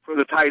for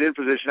the tight end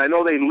position. I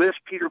know they list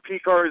Peter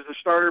Picard as the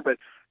starter, but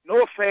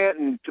Noah Fant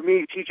and, to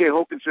me, T.J.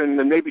 Hockenson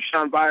and maybe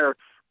Sean Beyer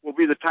will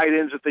be the tight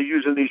ends that they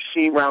use in these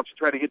seam routes to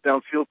try to get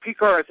downfield.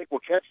 Picard, I think, will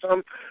catch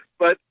some,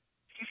 but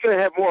he's going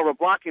to have more of a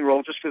blocking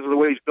role just because of the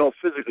way he's built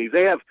physically.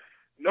 They have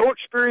no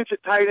experience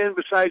at tight end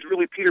besides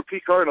really Peter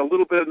Picard and a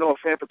little bit of Noah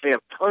Fant, but they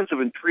have tons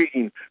of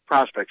intriguing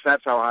prospects.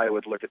 That's how I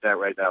would look at that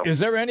right now. Is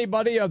there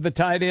anybody of the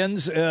tight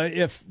ends,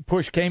 if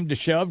push came to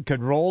shove,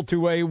 could roll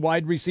to a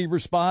wide receiver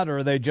spot, or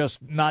are they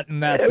just not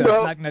in that,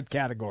 not in that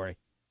category?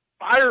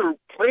 Beyer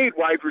played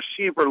wide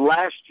receiver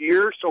last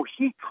year, so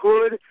he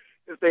could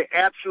if they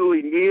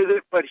absolutely needed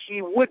it, but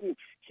he wouldn't.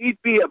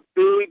 He'd be a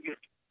big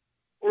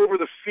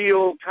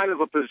over-the-field kind of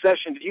a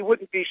possession. He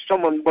wouldn't be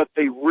someone what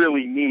they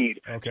really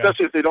need,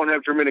 especially if they don't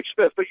have Jermaine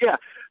Smith. But, yeah,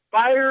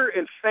 Beyer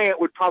and Fant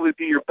would probably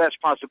be your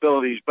best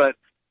possibilities, but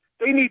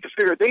they need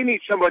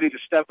somebody to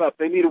step up.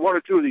 They need 1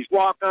 or 2 of these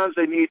walk-ons.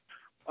 They need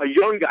a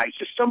young guy,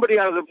 just somebody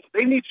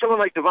they need someone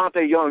like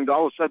Devontae Young to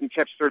all of a sudden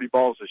catch 30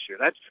 balls this year.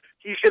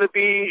 He's going to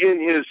be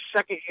in his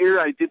second year.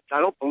 I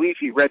don't believe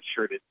he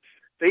redshirted.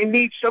 They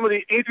need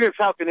somebody, Adrian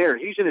Falconer,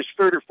 he's in his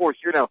 3rd or 4th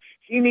year now.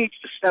 He needs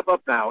to step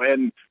up now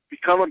and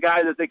become a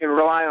guy that they can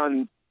rely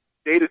on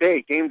day to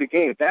day, game to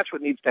game. That's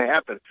what needs to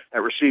happen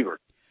at receiver.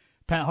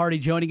 Pat Harty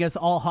joining us,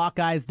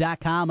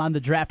 allhawkeyes.com on the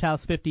Draft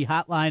House 50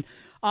 hotline.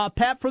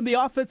 Pat, from the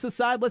offensive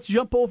side, let's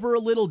jump over a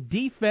little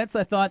defense.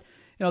 I thought,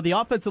 the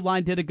offensive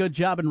line did a good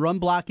job in run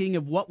blocking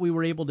of what we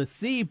were able to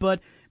see, but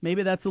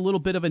maybe that's a little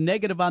bit of a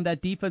negative on that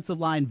defensive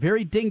line.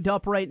 Very dinged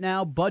up right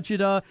now.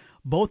 Budgeta,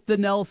 both the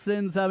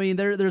Nelsons. I mean,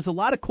 there's a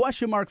lot of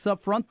question marks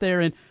up front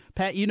there. And,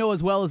 Pat, you know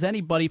as well as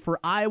anybody, for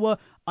Iowa,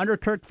 under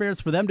Kirk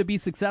Ferentz, for them to be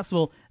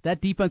successful, that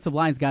defensive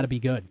line's got to be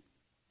good.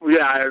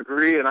 Yeah, I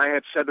agree, and I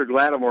had Cedric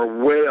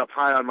Lattimore way up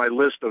high on my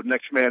list of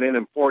next man in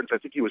importance. I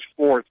think he was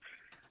 4th.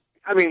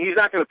 I mean, he's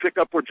not going to pick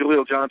up where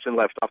Jaleel Johnson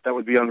left off. That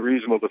would be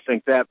unreasonable to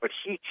think that, but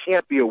he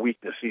can't be a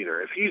weakness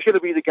either. If he's going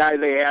to be the guy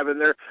they have in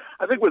there,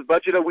 I think with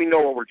Budgeta, we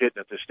know what we're getting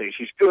at this stage.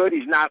 He's good.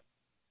 He's not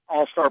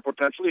all-star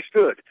potential. He's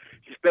good.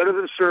 He's better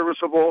than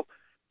serviceable.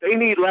 They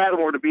need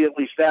Lattimore to be at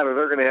least that, or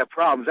they're going to have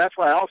problems. That's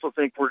why I also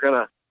think we're going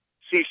to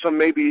see some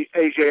maybe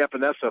A.J.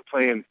 Epinesa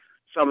playing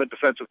some at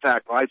defensive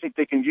tackle. I think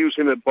they can use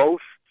him at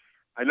both.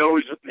 I know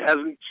he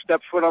hasn't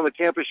stepped foot on the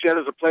campus yet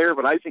as a player,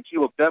 but I think he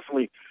will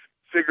definitely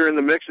figure in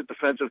the mix at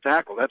defensive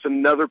tackle. That's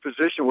another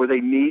position where they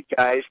need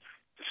guys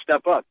to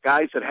step up.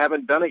 Guys that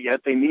haven't done it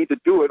yet, they need to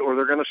do it or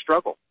they're going to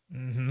struggle.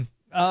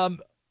 Mm-hmm.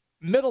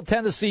 Middle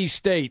Tennessee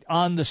State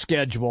on the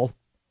schedule.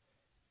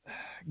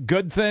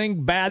 Good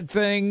thing, bad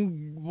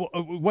thing?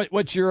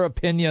 What's your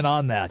opinion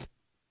on that?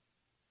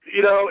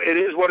 It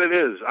is what it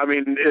is. I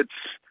mean, it's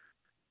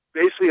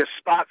basically a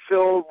spot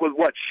filled with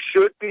what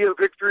should be a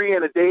victory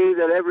and a day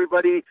that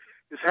everybody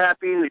is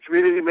happy, the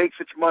community makes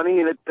its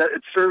money, and it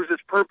serves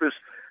its purpose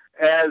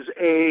as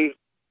a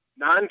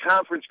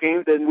non-conference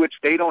game in which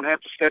they don't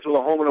have to schedule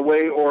a home and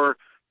away or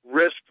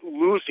risk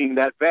losing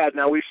that bad.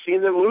 Now, we've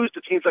seen them lose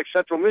to teams like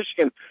Central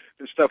Michigan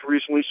and stuff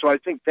recently, so I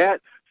think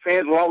that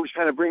fans will always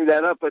kind of bring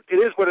that up, but it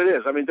is what it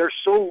is. I mean, they're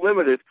so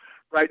limited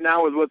right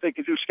now with what they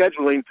can do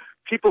scheduling.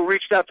 People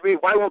reached out to me,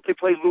 why won't they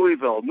play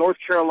Louisville, North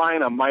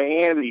Carolina,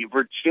 Miami,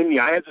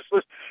 Virginia? I had this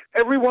list.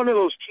 Every one of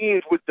those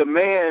teams would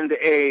demand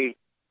a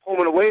home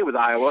and away with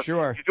Iowa.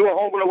 Sure. You do a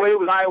home and away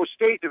with Iowa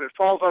State, if it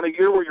falls on a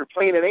year where you're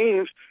playing at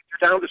Ames,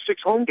 you're down to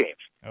 6 home games.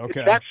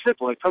 Okay. It's that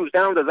simple. It comes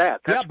down to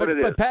that. That's what it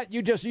is. But Pat,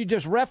 you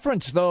just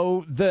referenced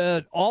though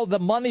all the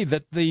money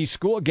that the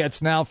school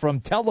gets now from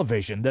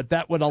television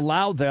that would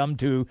allow them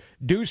to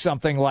do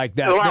something like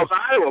that. It allows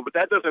Iowa, but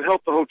that doesn't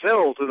help the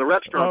hotels and the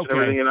restaurants and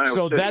everything in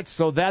Iowa City.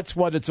 So that's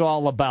what it's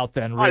all about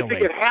then. Really, I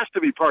think it has to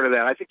be part of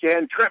that. I think,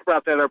 and Trent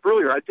brought that up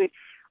earlier. I think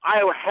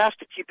Iowa has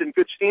to keep in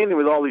good standing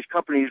with all these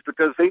companies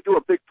because they do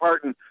a big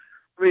part in.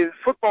 I mean,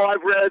 football.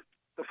 I've read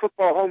the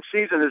football home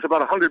season is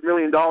about $100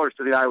 million to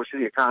the Iowa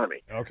City economy.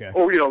 Okay.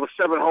 Or the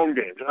 7 home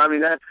games. I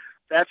mean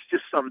that's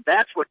just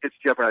that's what gets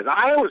jeopardized.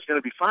 Iowa's going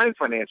to be fine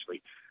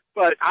financially,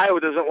 but Iowa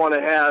doesn't want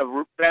to have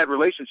bad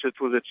relationships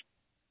with its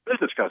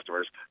business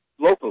customers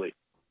locally.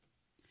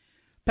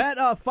 Pat,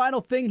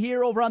 final thing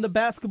here over on the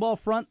basketball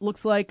front.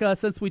 Looks like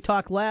since we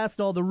talked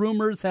last, all the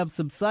rumors have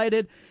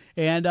subsided.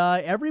 And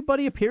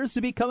everybody appears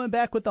to be coming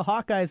back with the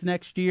Hawkeyes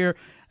next year.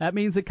 That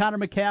means that Connor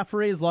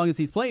McCaffrey, as long as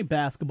he's playing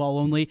basketball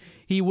only,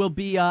 he will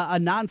be a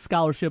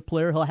non-scholarship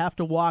player. He'll have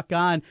to walk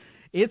on.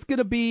 It's going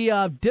to be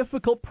a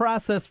difficult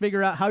process to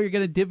figure out how you're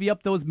going to divvy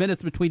up those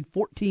minutes between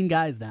 14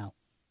 guys now.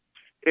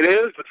 It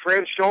is, but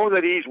Fran's shown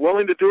that he's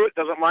willing to do it,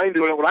 doesn't mind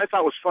doing it. What I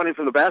thought was funny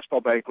from the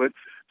basketball banquet,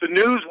 the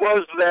news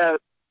was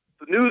that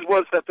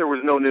there was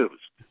no news.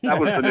 That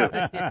was the news.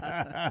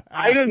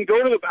 I didn't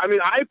go to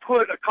I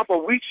put a couple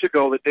of weeks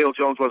ago that Dale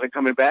Jones wasn't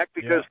coming back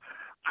because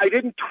I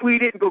didn't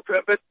tweet it and go,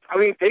 but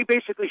they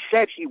basically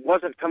said he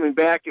wasn't coming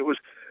back.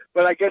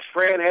 But I guess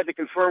Fran had to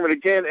confirm it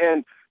again.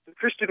 And the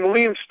Christian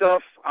Williams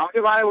stuff, I'll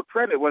give Iowa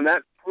credit. When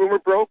that rumor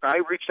broke,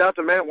 I reached out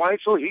to Matt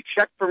Weitzel. He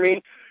checked for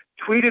me,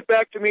 tweeted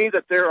back to me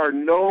that there are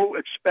no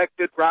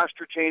expected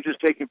roster changes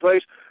taking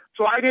place.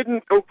 So I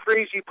didn't go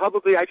crazy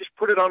publicly. I just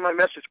put it on my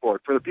message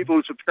board for the people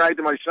who subscribe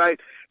to my site.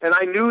 And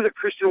I knew that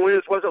Christian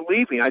Williams wasn't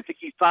leaving. I think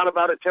he thought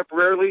about it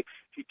temporarily.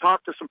 He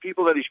talked to some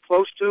people that he's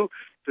close to,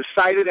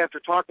 decided after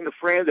talking to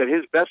Fran that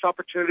his best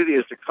opportunity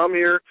is to come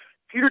here.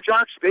 Peter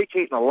Jock's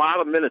vacating a lot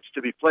of minutes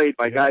to be played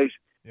by guys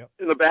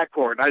in the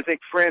backcourt. And I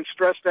think Fran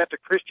stressed that to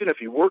Christian. If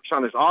he works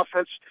on his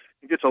offense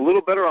and gets a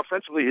little better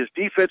offensively, his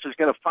defense is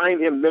going to find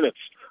him minutes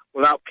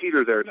without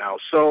Peter there now.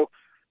 So,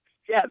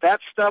 yeah, that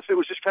stuff, it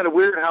was just kind of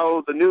weird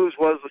how the news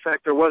was the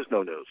fact there was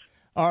no news.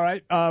 All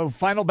right,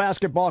 final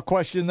basketball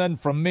question then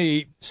from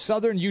me.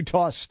 Southern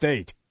Utah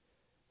State.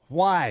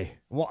 Why?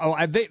 Well,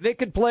 they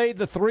could play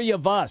the three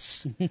of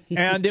us,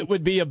 and it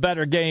would be a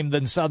better game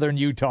than Southern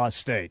Utah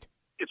State.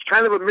 It's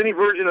kind of a mini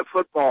version of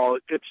football.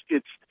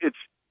 It's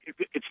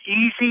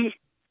easy.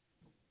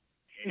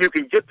 You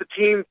can get the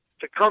team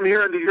to come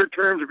here under your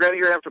terms. Granted,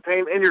 you're going to have to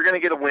pay them, and you're going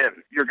to get a win.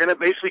 You're going to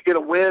basically get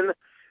a win.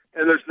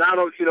 And there's not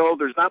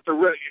the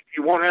risk.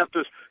 You won't have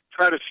to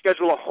try to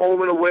schedule a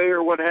home and away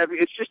or what have you.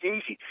 It's just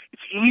easy.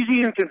 It's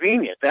easy and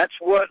convenient. That's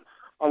what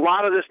a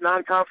lot of this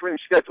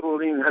non-conference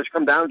scheduling has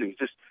come down to.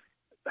 Just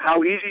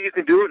how easy you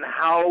can do it and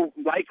how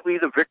likely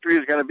the victory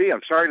is going to be.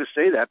 I'm sorry to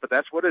say that, but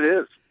that's what it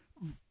is.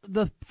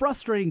 The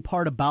frustrating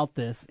part about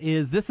this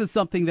is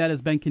something that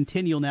has been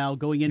continual now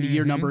going into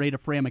year number 8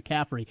 of Fran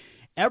McCaffrey.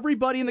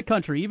 Everybody in the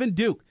country, even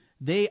Duke,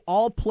 they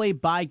all play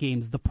bye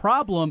games. The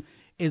problem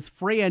is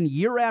Fran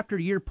year after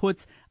year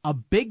puts a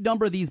big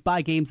number of these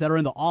bye games that are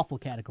in the awful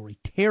category,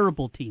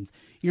 terrible teams.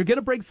 You're going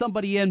to bring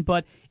somebody in,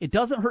 but it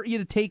doesn't hurt you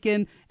to take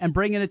in and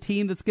bring in a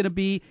team that's going to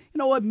be,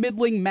 a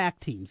middling MAC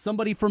team,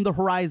 somebody from the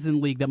Horizon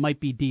League that might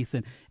be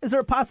decent. Is there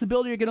a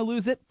possibility you're going to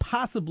lose it?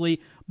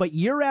 Possibly, but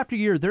year after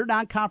year, their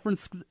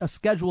non-conference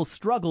schedule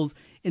struggles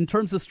in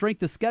terms of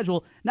strength of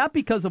schedule, not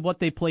because of what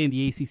they play in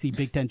the ACC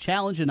Big Ten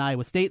Challenge and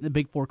Iowa State and the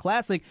Big Four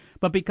Classic,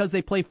 but because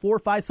they play 4,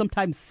 5,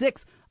 sometimes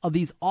 6 of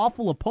these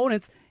awful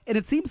opponents, and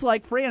it seems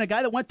like Fran, a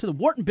guy that went to the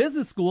Wharton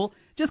Business School,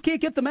 just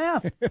can't get the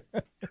math.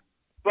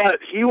 But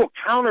he will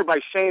counter by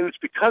saying it's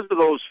because of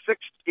those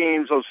fixed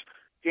games, those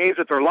games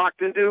that they're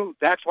locked into.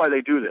 That's why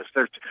they do this.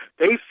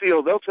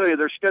 They'll tell you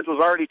their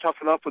schedule's already tough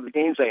enough with the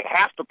games they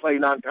have to play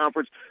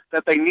non-conference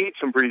that they need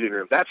some breathing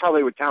room. That's how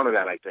they would counter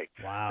that, I think.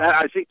 Wow.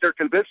 I think they're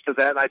convinced of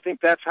that, and I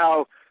think that's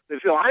how they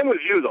feel. I'm with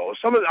you, though.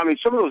 Some of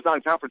those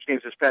non-conference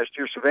games this past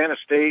year, Savannah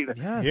State,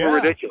 were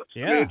ridiculous.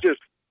 Yeah.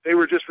 They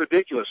were just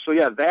ridiculous. So,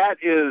 yeah,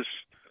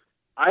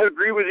 I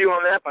agree with you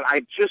on that, but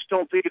I just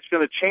don't think it's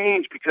going to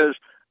change because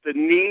the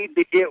need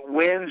to get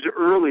wins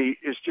early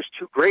is just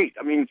too great.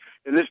 I mean,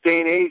 in this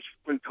day and age,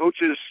 when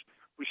coaches,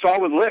 we saw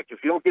with Lick,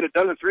 if you don't get it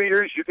done in 3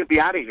 years, you can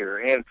be out of here.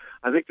 And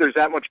I think there's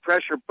that much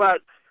pressure.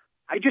 But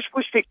I just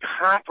wish they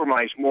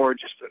compromise more.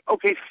 Just,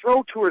 okay,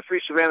 throw 2 or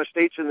 3 Savannah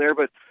States in there,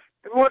 but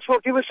every once in a while,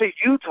 give us a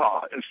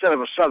Utah instead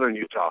of a Southern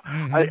Utah.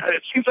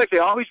 It seems like they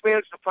always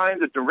manage to find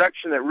the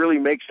direction that really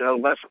makes it a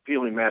less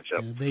appealing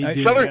matchup.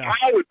 Southern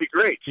Cal would be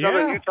great.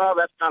 Southern Utah,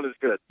 that's not as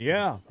good.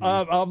 Yeah.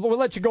 We'll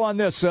let you go on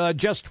this.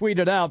 Just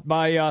tweeted out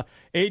by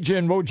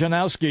Adrian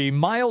Wojnarowski.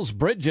 Miles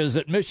Bridges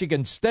at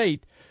Michigan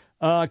State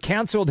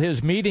canceled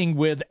his meeting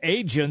with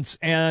agents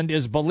and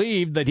is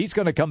believed that he's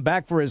going to come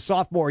back for his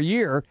sophomore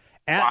year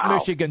at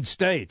Michigan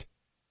State.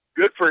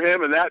 Good for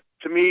him, and that,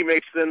 to me,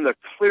 makes them the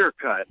clear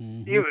cut.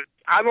 Swanigan,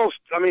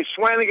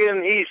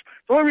 the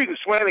only reason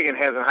Swanigan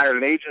hasn't hired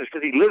an agent is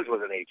because he lives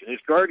with an agent. His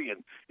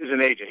guardian is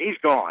an agent. He's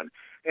gone.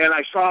 And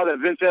I saw that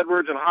Vince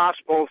Edwards and Haas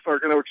both are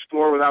going to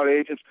explore without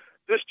agents.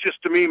 This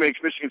just, to me, makes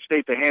Michigan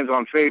State the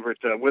hands-on favorite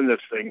to win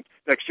this thing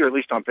next year, at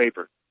least on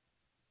paper.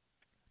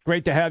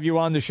 Great to have you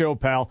on the show,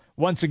 pal.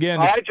 Once again.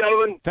 All right,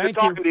 gentlemen. Thank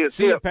Good talking to you.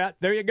 See you, Pat.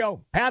 There you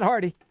go. Pat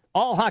Hardy,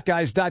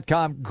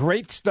 allhawkeyes.com.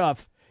 Great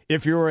stuff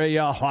if you're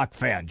a Hawk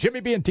fan. Jimmy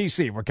B and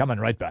TC, we're coming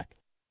right back.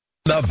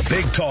 The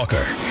Big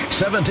Talker,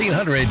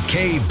 1700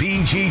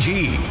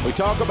 KBGG. We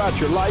talk about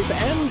your life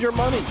and your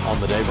money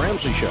on The Dave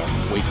Ramsey Show.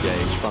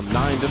 Weekdays from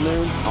 9 to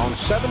noon on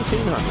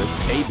 1700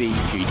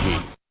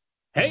 KBGG.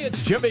 Hey,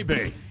 it's Jimmy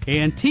B.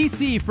 And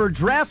TC for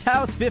Draft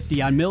House 50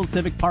 on Mills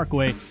Civic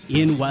Parkway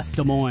in West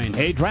Des Moines.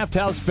 Hey, Draft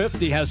House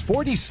 50 has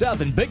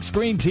 47 big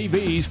screen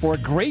TVs for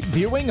great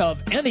viewing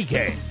of any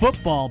game.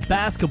 Football,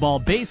 basketball,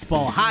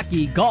 baseball,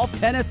 hockey, golf,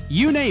 tennis,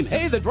 you name it.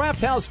 Hey, the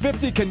Draft House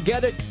 50 can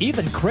get it,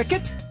 even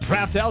cricket.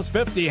 Draft House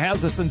 50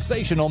 has a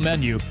sensational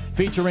menu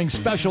featuring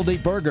specialty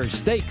burgers,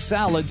 steaks,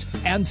 salads,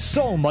 and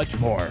so much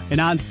more. And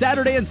on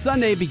Saturday and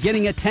Sunday,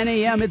 beginning at 10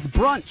 a.m., it's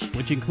brunch,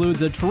 which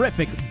includes a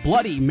terrific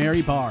Bloody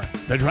Mary bar.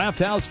 The Draft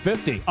House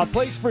 50, a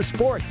place for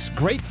sports,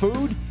 great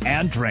food,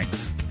 and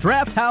drinks.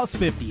 Draft House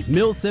 50,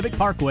 Mills Civic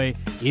Parkway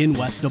in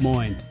West Des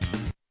Moines.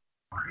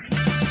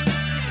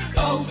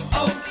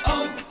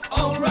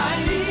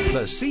 O'Reilly.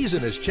 The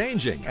season is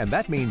changing, and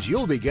that means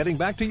you'll be getting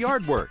back to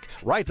yard work.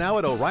 Right now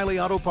at O'Reilly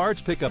Auto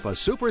Parts, pick up a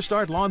Super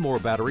Start lawnmower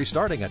battery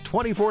starting at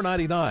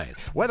 $24.99.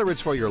 Whether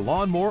it's for your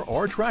lawnmower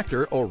or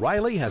tractor,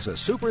 O'Reilly has a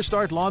Super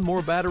Start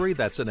lawnmower battery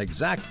that's an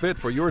exact fit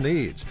for your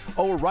needs.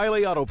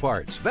 O'Reilly Auto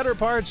Parts. Better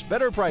parts,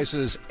 better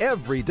prices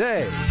every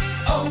day.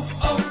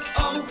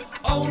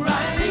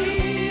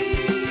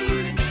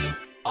 O'Reilly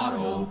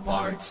Auto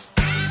Parts.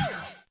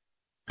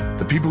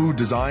 The people who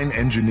design,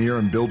 engineer,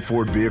 and build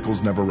Ford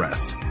vehicles never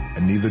rest,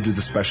 and neither do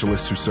the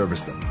specialists who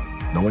service them.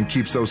 No one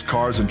keeps those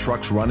cars and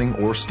trucks running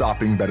or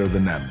stopping better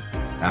than them.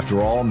 After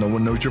all, no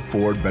one knows your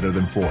Ford better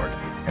than Ford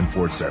and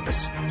Ford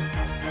Service.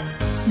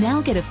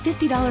 Now get a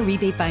 $50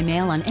 rebate by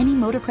mail on any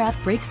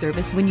Motorcraft brake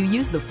service when you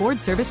use the Ford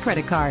Service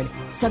credit card.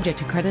 Subject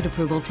to credit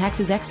approval,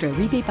 taxes extra,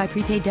 rebate by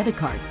prepaid debit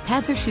card.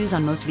 Pads or shoes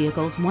on most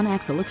vehicles, one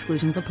axle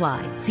exclusions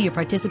apply. See your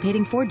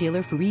participating Ford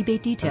dealer for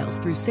rebate details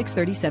through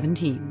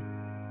 6/30/17.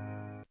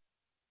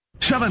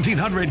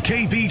 1700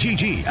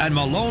 KBGG and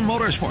Malone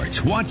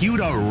Motorsports want you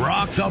to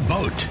rock the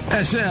boat.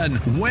 As in,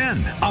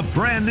 win a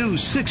brand new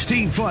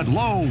 16-foot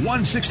low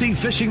 160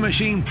 fishing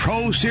machine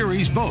Pro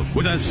Series boat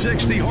with a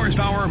 60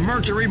 horsepower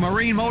Mercury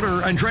Marine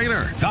motor and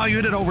trailer,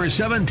 valued at over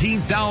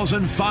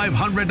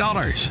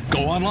 $17,500.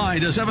 Go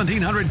online to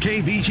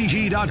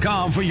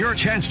 1700kbgg.com for your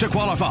chance to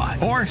qualify,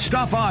 or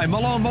stop by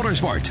Malone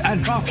Motorsports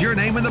and drop your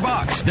name in the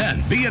box.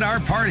 Then be at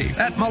our party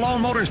at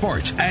Malone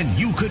Motorsports, and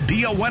you could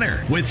be a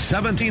winner with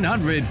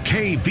 1700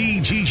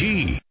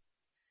 KBGG.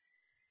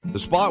 The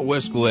Spa at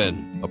West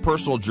Glen, a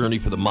personal journey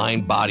for the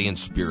mind, body, and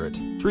spirit.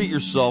 Treat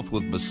yourself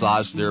with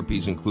massage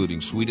therapies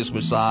including Swedish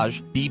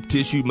massage, deep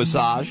tissue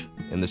massage,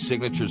 and the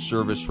signature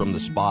service from the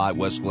Spa at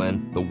West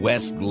Glen, the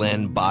West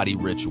Glen Body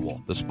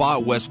Ritual. The Spa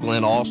at West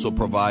Glen also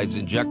provides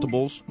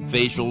injectables,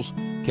 facials,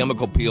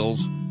 chemical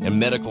peels, and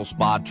medical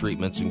spa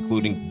treatments,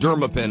 including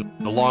Dermapen,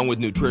 along with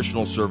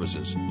nutritional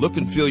services. Look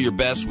and feel your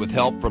best with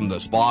help from the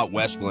Spa at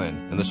West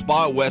Glen. And the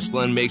Spa at West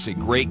Glen makes a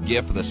great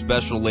gift for the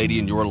special lady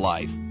in your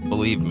life.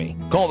 Believe me.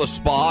 Call the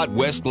Spa at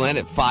West Glen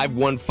at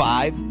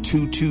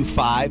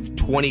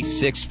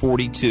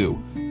 515-225-2642.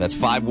 That's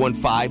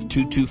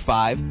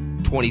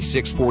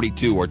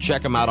 515-225-2642. Or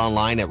check them out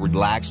online at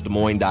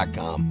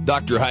relaxdesmoines.com.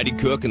 Dr. Heidi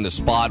Cook and the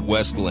Spa at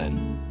West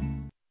Glen.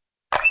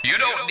 You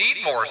don't need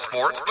more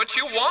sports, but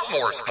you want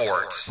more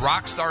sports.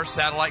 Rockstar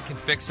Satellite can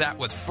fix that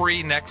with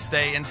free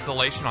next-day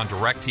installation on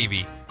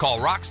DirecTV. Call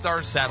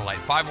Rockstar Satellite,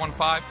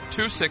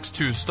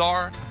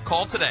 515-262-STAR.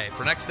 Call today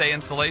for next-day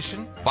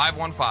installation,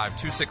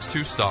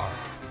 515-262-STAR.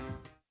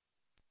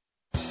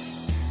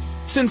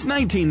 Since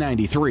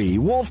 1993,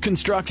 Wolf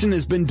Construction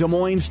has been Des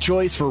Moines'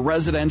 choice for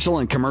residential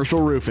and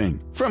commercial roofing.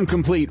 From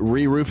complete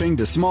re-roofing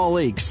to small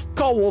leaks,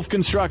 call Wolf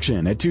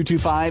Construction at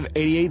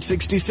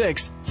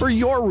 225-8866 for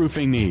your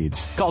roofing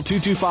needs. Call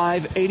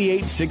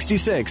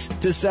 225-8866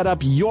 to set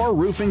up your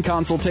roofing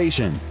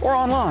consultation, or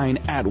online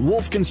at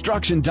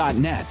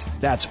wolfconstruction.net.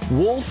 That's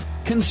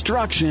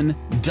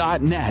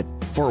wolfconstruction.net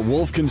for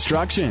Wolf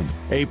Construction.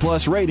 A+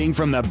 rating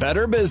from the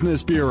Better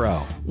Business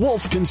Bureau.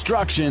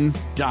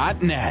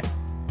 wolfconstruction.net.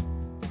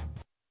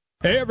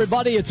 Hey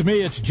everybody, it's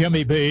me, it's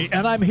Jimmy B,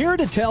 and I'm here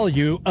to tell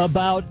you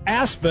about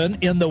Aspen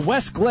in the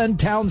West Glen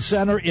Town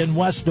Center in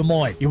West Des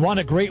Moines. You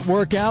want a great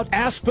workout?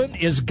 Aspen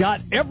has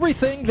got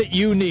everything that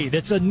you need.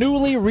 It's a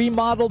newly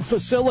remodeled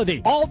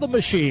facility. All the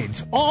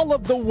machines, all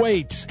of the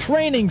weights,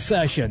 training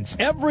sessions,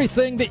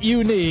 everything that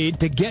you need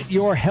to get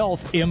your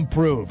health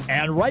improved.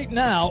 And right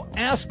now,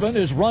 Aspen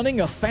is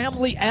running a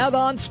family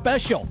add-on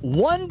special.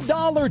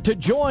 $1 to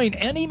join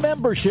any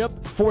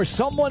membership for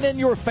someone in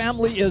your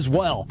family as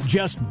well.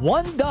 Just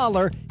 $1.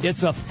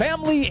 It's a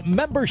family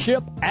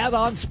membership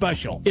add-on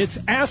special.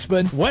 It's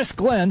Aspen, West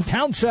Glen,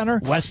 Town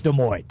Center, West Des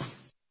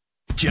Moines.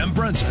 Jim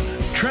Brunson,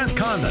 Trent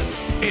Condon.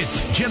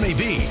 It's Jimmy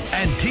B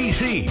and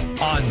TC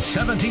on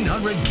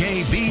 1700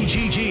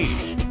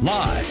 KBGG.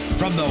 Live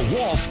from the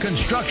Wolf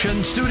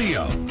Construction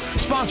Studio.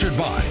 Sponsored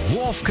by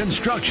Wolf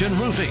Construction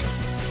Roofing.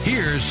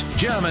 Here's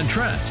Jim and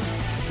Trent.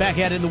 Back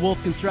at it in the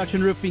Wolf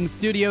Construction Roofing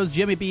Studios.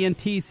 Jimmy B and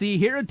TC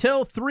here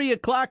until 3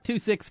 o'clock,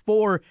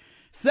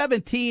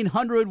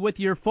 264-1700 with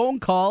your phone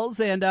calls.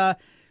 And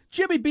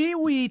Jimmy B,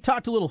 we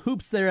talked a little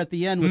hoops there at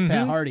the end with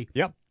Pat Hardy.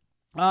 Yep.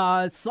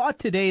 Saw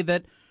today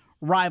that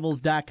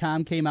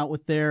Rivals.com came out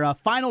with their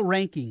final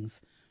rankings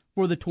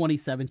for the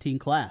 2017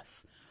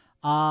 class.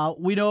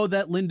 We know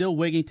that Lindell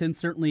Wigington,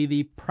 certainly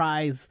the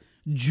prize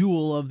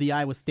jewel of the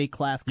Iowa State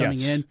class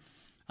coming in.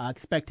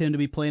 Expect him to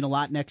be playing a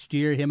lot next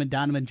year. Him and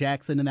Donovan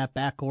Jackson in that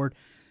backcourt.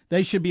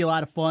 They should be a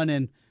lot of fun,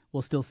 and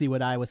we'll still see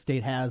what Iowa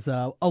State has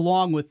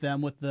along with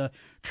them with the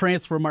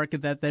transfer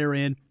market that they're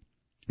in.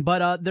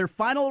 But their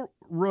final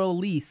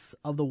release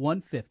of the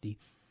 150,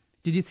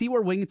 did you see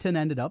where Wigington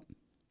ended up?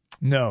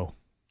 No.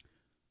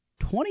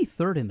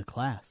 23rd in the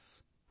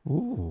class.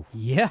 Ooh.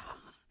 Yeah.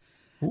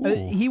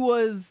 He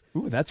was...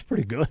 Ooh, that's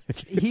pretty good.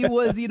 He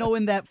was,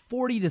 in that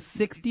 40 to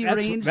 60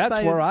 range.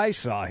 That's where I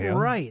saw him.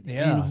 Right.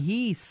 Yeah. And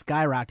he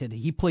skyrocketed.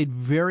 He played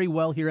very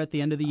well here at the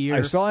end of the year.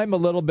 I saw him a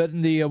little bit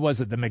in the,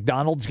 was it the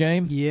McDonald's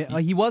game? Yeah,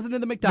 he wasn't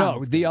in the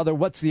McDonald's game.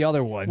 What's the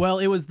other one? Well,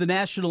 it was the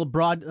national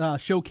broad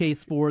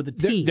showcase for the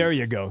teams. There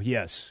you go,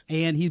 yes.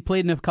 And he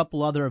played in a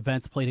couple other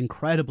events, played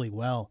incredibly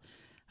well.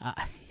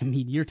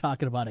 You're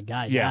talking about a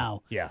guy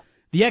now. Yeah.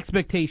 The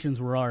expectations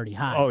were already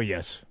high. Oh,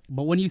 yes.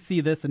 But when you see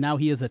this, and now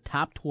he is a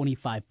top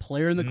 25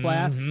 player in the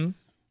class,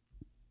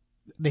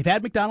 they've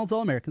had McDonald's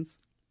All-Americans.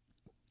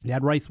 They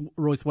had Royce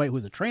White, who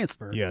was a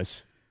transfer.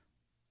 Yes.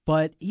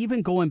 But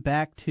even going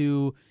back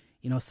to,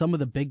 some of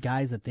the big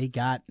guys that they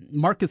got,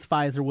 Marcus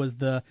Fizer was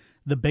the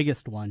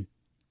biggest one.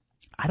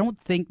 I don't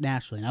think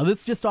nationally. Now, this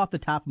is just off the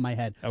top of my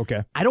head.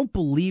 Okay. I don't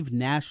believe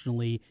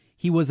nationally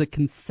he was a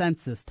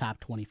consensus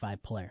top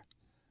 25 player.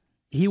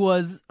 He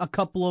was a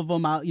couple of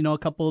them out, a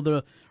couple of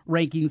the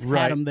rankings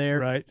had him there.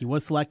 Right. He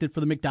was selected for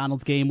the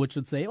McDonald's game, which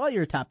would say, well,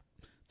 you're a top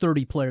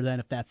 30 player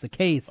then if that's the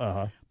case.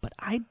 But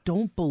I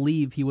don't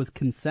believe he was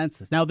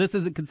consensus. Now, this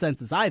isn't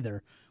consensus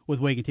either with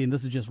Wigington.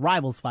 This is just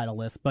Rivals' final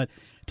list. But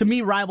to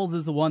me, Rivals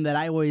is the one that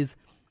I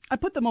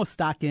put the most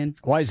stock in.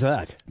 Why is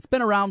that? It's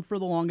been around for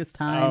the longest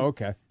time. Oh,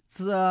 okay.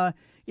 It's,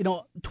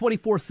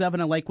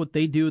 24/7, I like what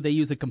they do. They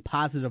use a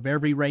composite of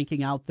every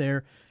ranking out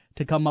there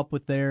to come up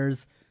with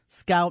theirs.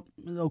 Scout,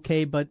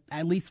 okay, but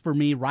at least for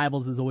me,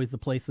 Rivals is always the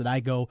place that I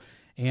go,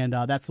 and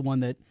that's the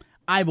one that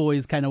I've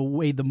always kind of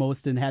weighed the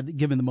most and had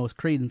given the most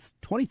credence.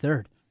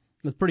 23rd.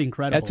 It's pretty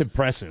incredible. That's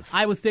impressive.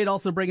 Iowa State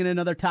also bringing in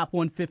another top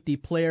 150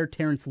 player,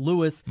 Terrence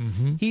Lewis.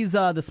 He's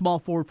the small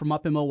forward from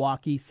up in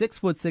Milwaukee,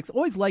 6'6".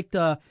 Always liked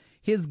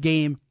his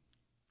game.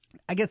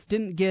 I guess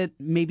didn't get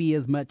maybe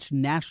as much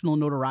national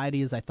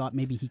notoriety as I thought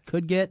maybe he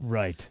could get.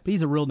 Right. But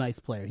he's a real nice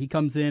player. He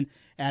comes in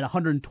at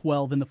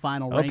 112 in the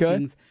final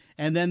rankings.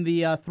 And then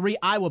the three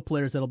Iowa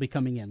players that'll be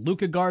coming in.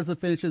 Luka Garza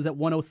finishes at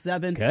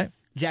 107. Okay.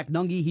 Jack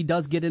Nunge, he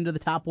does get into the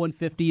top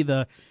 150,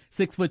 the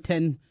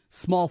 6'10"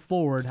 small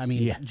forward.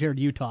 Jared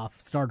Uthoff,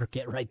 starter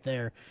kit right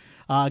there.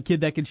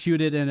 Kid that can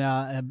shoot it and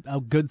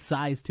a good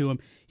size to him.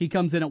 He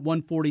comes in at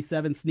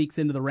 147, sneaks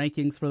into the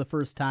rankings for the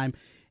first time.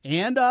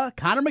 And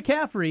Connor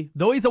McCaffrey,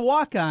 though he's a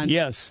walk-on.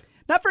 Yes.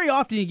 Not very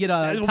often you get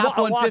a top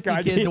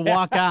 150 kid to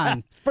walk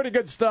on. It's pretty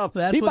good stuff.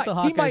 That's what the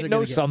Hawkeyes he might are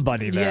know get.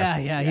 somebody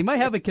there. Yeah. He might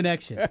have a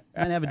connection.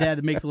 And have a dad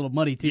that makes a little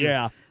money, too.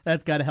 Yeah.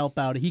 That's got to help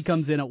out. He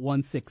comes in at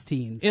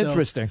 116.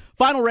 Interesting. So,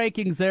 final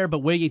rankings there,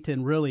 but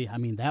Wigington really,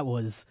 that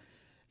was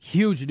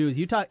huge news.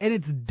 And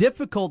it's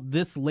difficult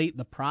this late in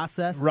the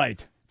process.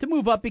 Right. To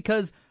move up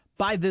because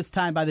by the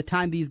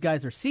time these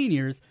guys are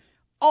seniors,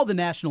 all the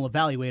national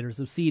evaluators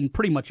have seen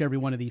pretty much every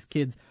one of these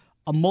kids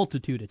a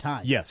multitude of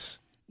times. Yes.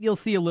 You'll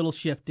see a little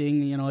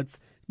shifting, it's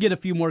get a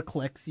few more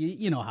clicks.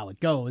 You know how it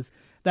goes.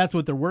 That's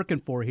what they're working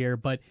for here,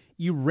 but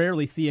you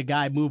rarely see a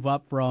guy move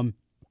up from,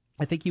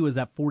 I think he was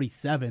at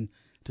 47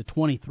 to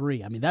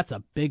 23. That's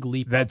a big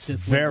leap. That's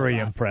very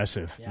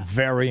impressive. Yeah.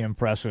 Very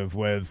impressive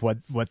with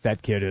what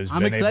that kid has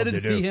been able to do. I'm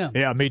excited to see him.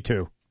 Yeah, me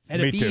too.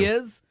 And if he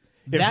is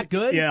that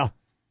good, yeah.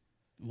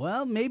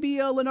 Well, maybe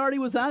Lenardi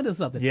was onto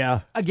something.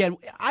 Yeah. Again,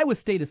 Iowa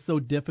State is so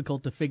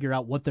difficult to figure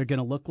out what they're going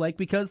to look like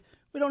because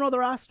we don't know the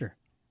roster.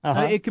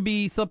 It could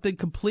be something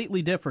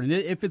completely different.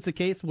 If it's a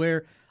case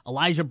where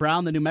Elijah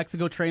Brown, the New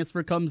Mexico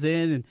transfer, comes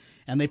in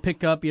and they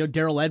pick up,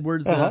 Darrell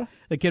Edwards,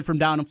 the kid from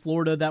down in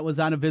Florida that was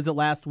on a visit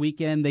last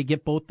weekend. They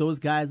get both those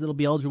guys that'll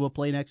be eligible to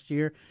play next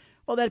year.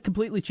 Well, that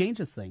completely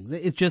changes things.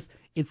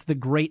 It's the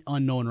great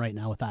unknown right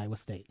now with Iowa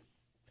State.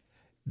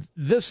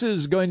 This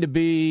is going to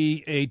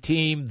be a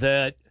team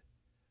that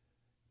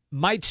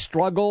might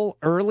struggle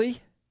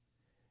early,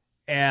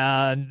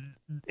 and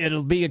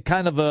it'll be a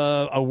kind of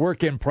a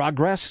work in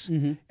progress,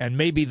 and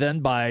maybe then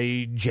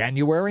by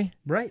January,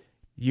 right,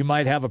 you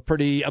might have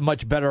a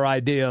much better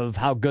idea of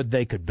how good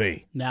they could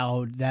be.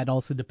 Now, that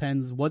also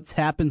depends what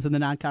happens in the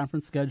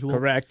non-conference schedule.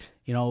 Correct.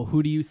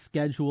 Who do you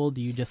schedule? Do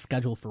you just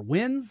schedule for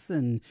wins?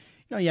 And,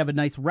 you have a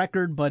nice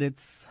record, but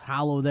it's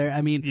hollow there.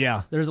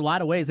 There's a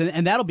lot of ways,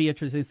 and that'll be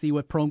interesting to see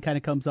what Prohm kind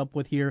of comes up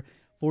with here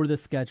for the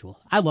schedule.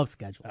 I love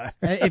schedules.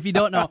 If you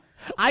don't know,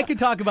 I could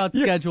talk about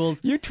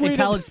schedules in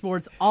college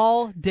sports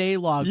all day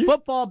long.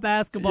 Football,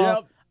 basketball.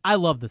 Yep. I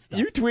love this stuff.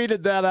 You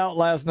tweeted that out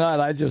last night.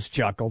 I just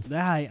chuckled.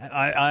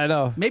 I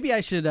know. Maybe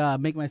I should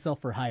make myself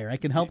for hire. I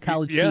can help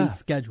college teams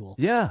schedule.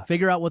 Yeah.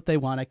 Figure out what they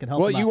want. I can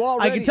help them you out.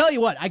 already... I can tell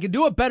you what. I can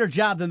do a better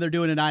job than they're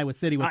doing in Iowa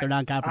City with their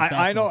non-conference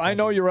basketball I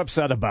know you're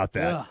upset about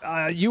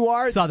that. You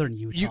are Southern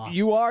Utah.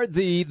 You are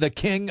the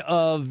king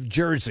of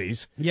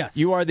jerseys. Yes.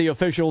 You are the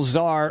official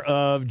czar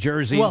of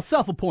jerseys. Well,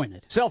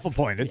 self-appointed.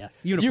 Self-appointed. Yes.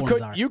 Uniform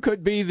czar. You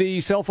could be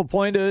the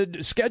self-appointed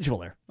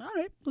scheduler. All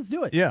right. Let's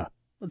do it. Yeah.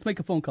 Let's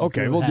make a phone call.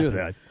 Okay, we'll do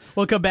that.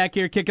 We'll come back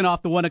here, kicking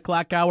off the 1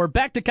 o'clock hour.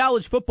 Back to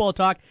college football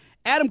talk.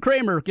 Adam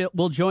Kramer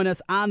will join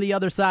us on the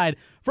other side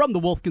from the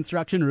Wolf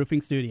Construction Roofing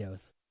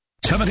Studios.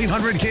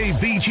 1700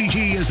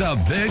 KBGG is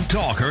the big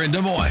talker in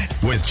Des Moines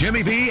with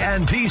Jimmy B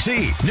and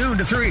TC. Noon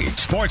to 3.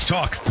 Sports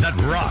talk that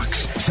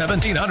rocks.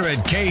 1700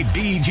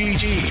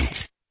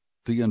 KBGG.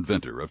 The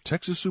inventor of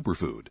Texas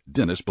Superfood,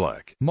 Dennis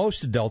Black.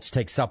 Most adults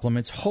take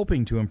supplements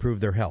hoping to improve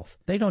their health.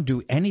 They don't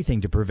do anything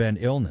to prevent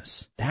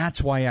illness.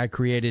 That's why I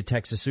created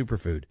Texas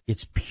Superfood.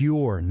 It's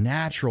pure,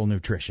 natural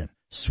nutrition.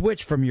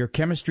 Switch from your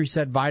chemistry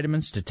set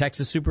vitamins to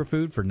Texas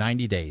Superfood for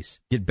 90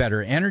 days. Get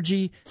better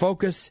energy,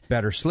 focus,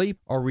 better sleep,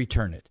 or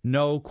return it.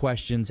 No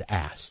questions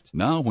asked.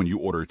 Now, when you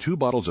order 2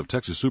 bottles of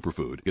Texas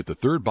Superfood, get the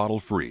 3rd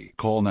bottle free.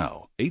 Call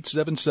now,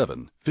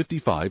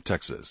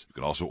 877-55-TEXAS. You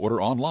can also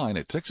order online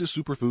at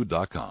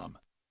TexasSuperfood.com.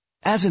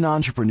 As an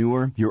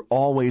entrepreneur, you're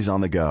always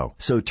on the go.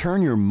 So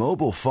turn your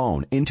mobile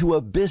phone into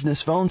a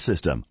business phone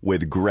system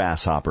with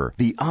Grasshopper,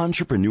 the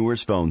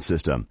entrepreneur's phone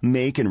system.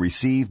 Make and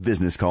receive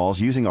business calls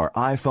using our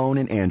iPhone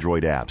and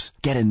Android apps.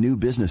 Get a new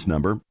business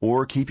number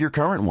or keep your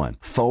current one.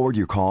 Forward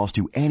your calls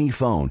to any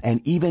phone and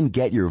even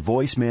get your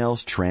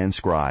voicemails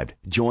transcribed.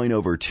 Join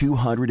over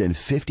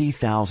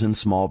 250,000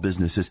 small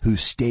businesses who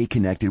stay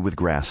connected with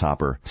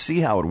Grasshopper.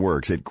 See how it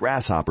works at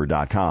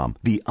grasshopper.com,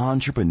 the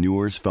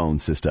entrepreneur's phone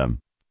system.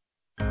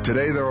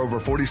 Today, there are over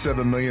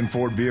 47 million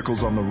Ford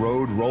vehicles on the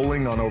road,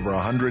 rolling on over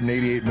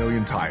 188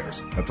 million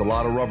tires. That's a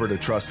lot of rubber to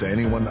trust to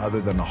anyone other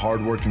than the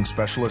hardworking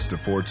specialist at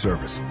Ford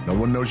Service. No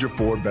one knows your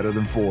Ford better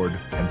than Ford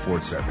and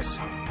Ford Service.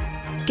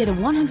 Get a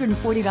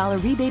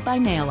 $140 rebate by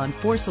mail on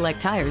 4 select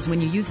tires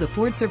when you use the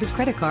Ford Service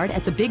credit card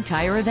at the Big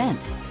Tire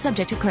event.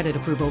 Subject to credit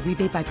approval,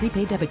 rebate by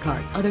prepaid debit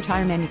card. Other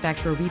tire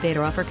manufacturer rebate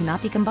or offer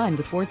cannot be combined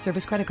with Ford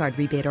Service credit card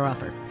rebate or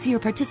offer. See your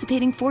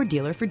participating Ford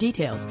dealer for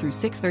details through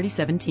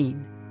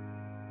 6/30/17.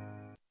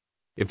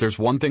 If there's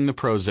one thing the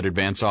pros at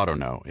Advance Auto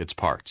know, it's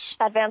parts.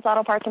 Advance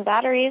Auto Parts and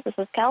Batteries, this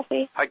is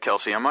Kelsey. Hi,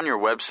 Kelsey. I'm on your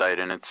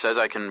website, and it says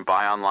I can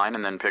buy online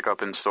and then pick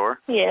up in store?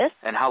 Yes.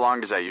 And how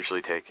long does that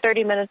usually take?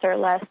 30 minutes or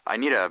less. I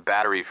need a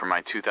battery for my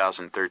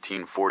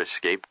 2013 Ford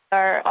Escape.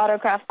 Our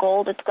Autocraft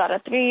Gold, it's got a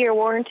 3-year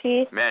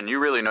warranty. Man, you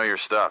really know your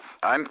stuff.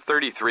 I'm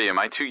 33. Am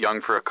I too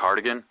young for a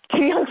cardigan?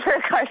 Too young for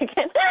a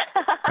cardigan.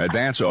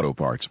 Advance Auto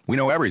Parts. We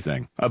know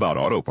everything about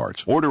auto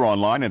parts. Order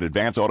online at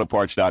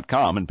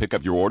advanceautoparts.com and pick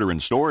up your order in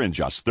store in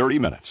just 30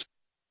 minutes.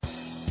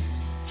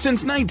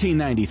 Since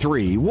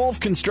 1993, Wolf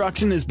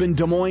Construction has been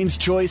Des Moines'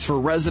 choice for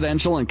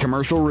residential and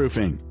commercial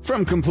roofing.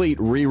 From complete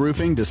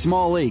re-roofing to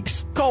small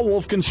leaks, call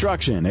Wolf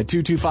Construction at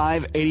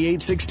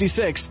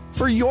 225-8866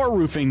 for your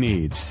roofing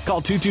needs.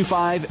 Call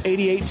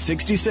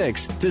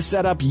 225-8866 to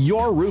set up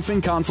your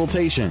roofing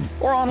consultation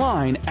or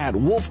online at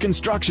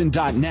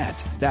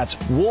wolfconstruction.net. That's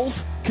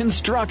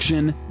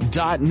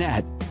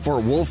wolfconstruction.net for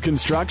Wolf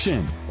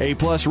Construction. A+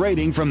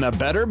 rating from the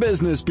Better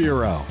Business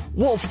Bureau.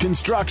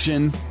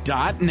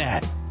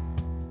 wolfconstruction.net.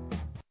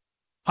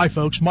 Hi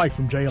folks, Mike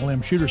from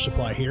JLM Shooter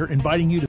Supply here, inviting you to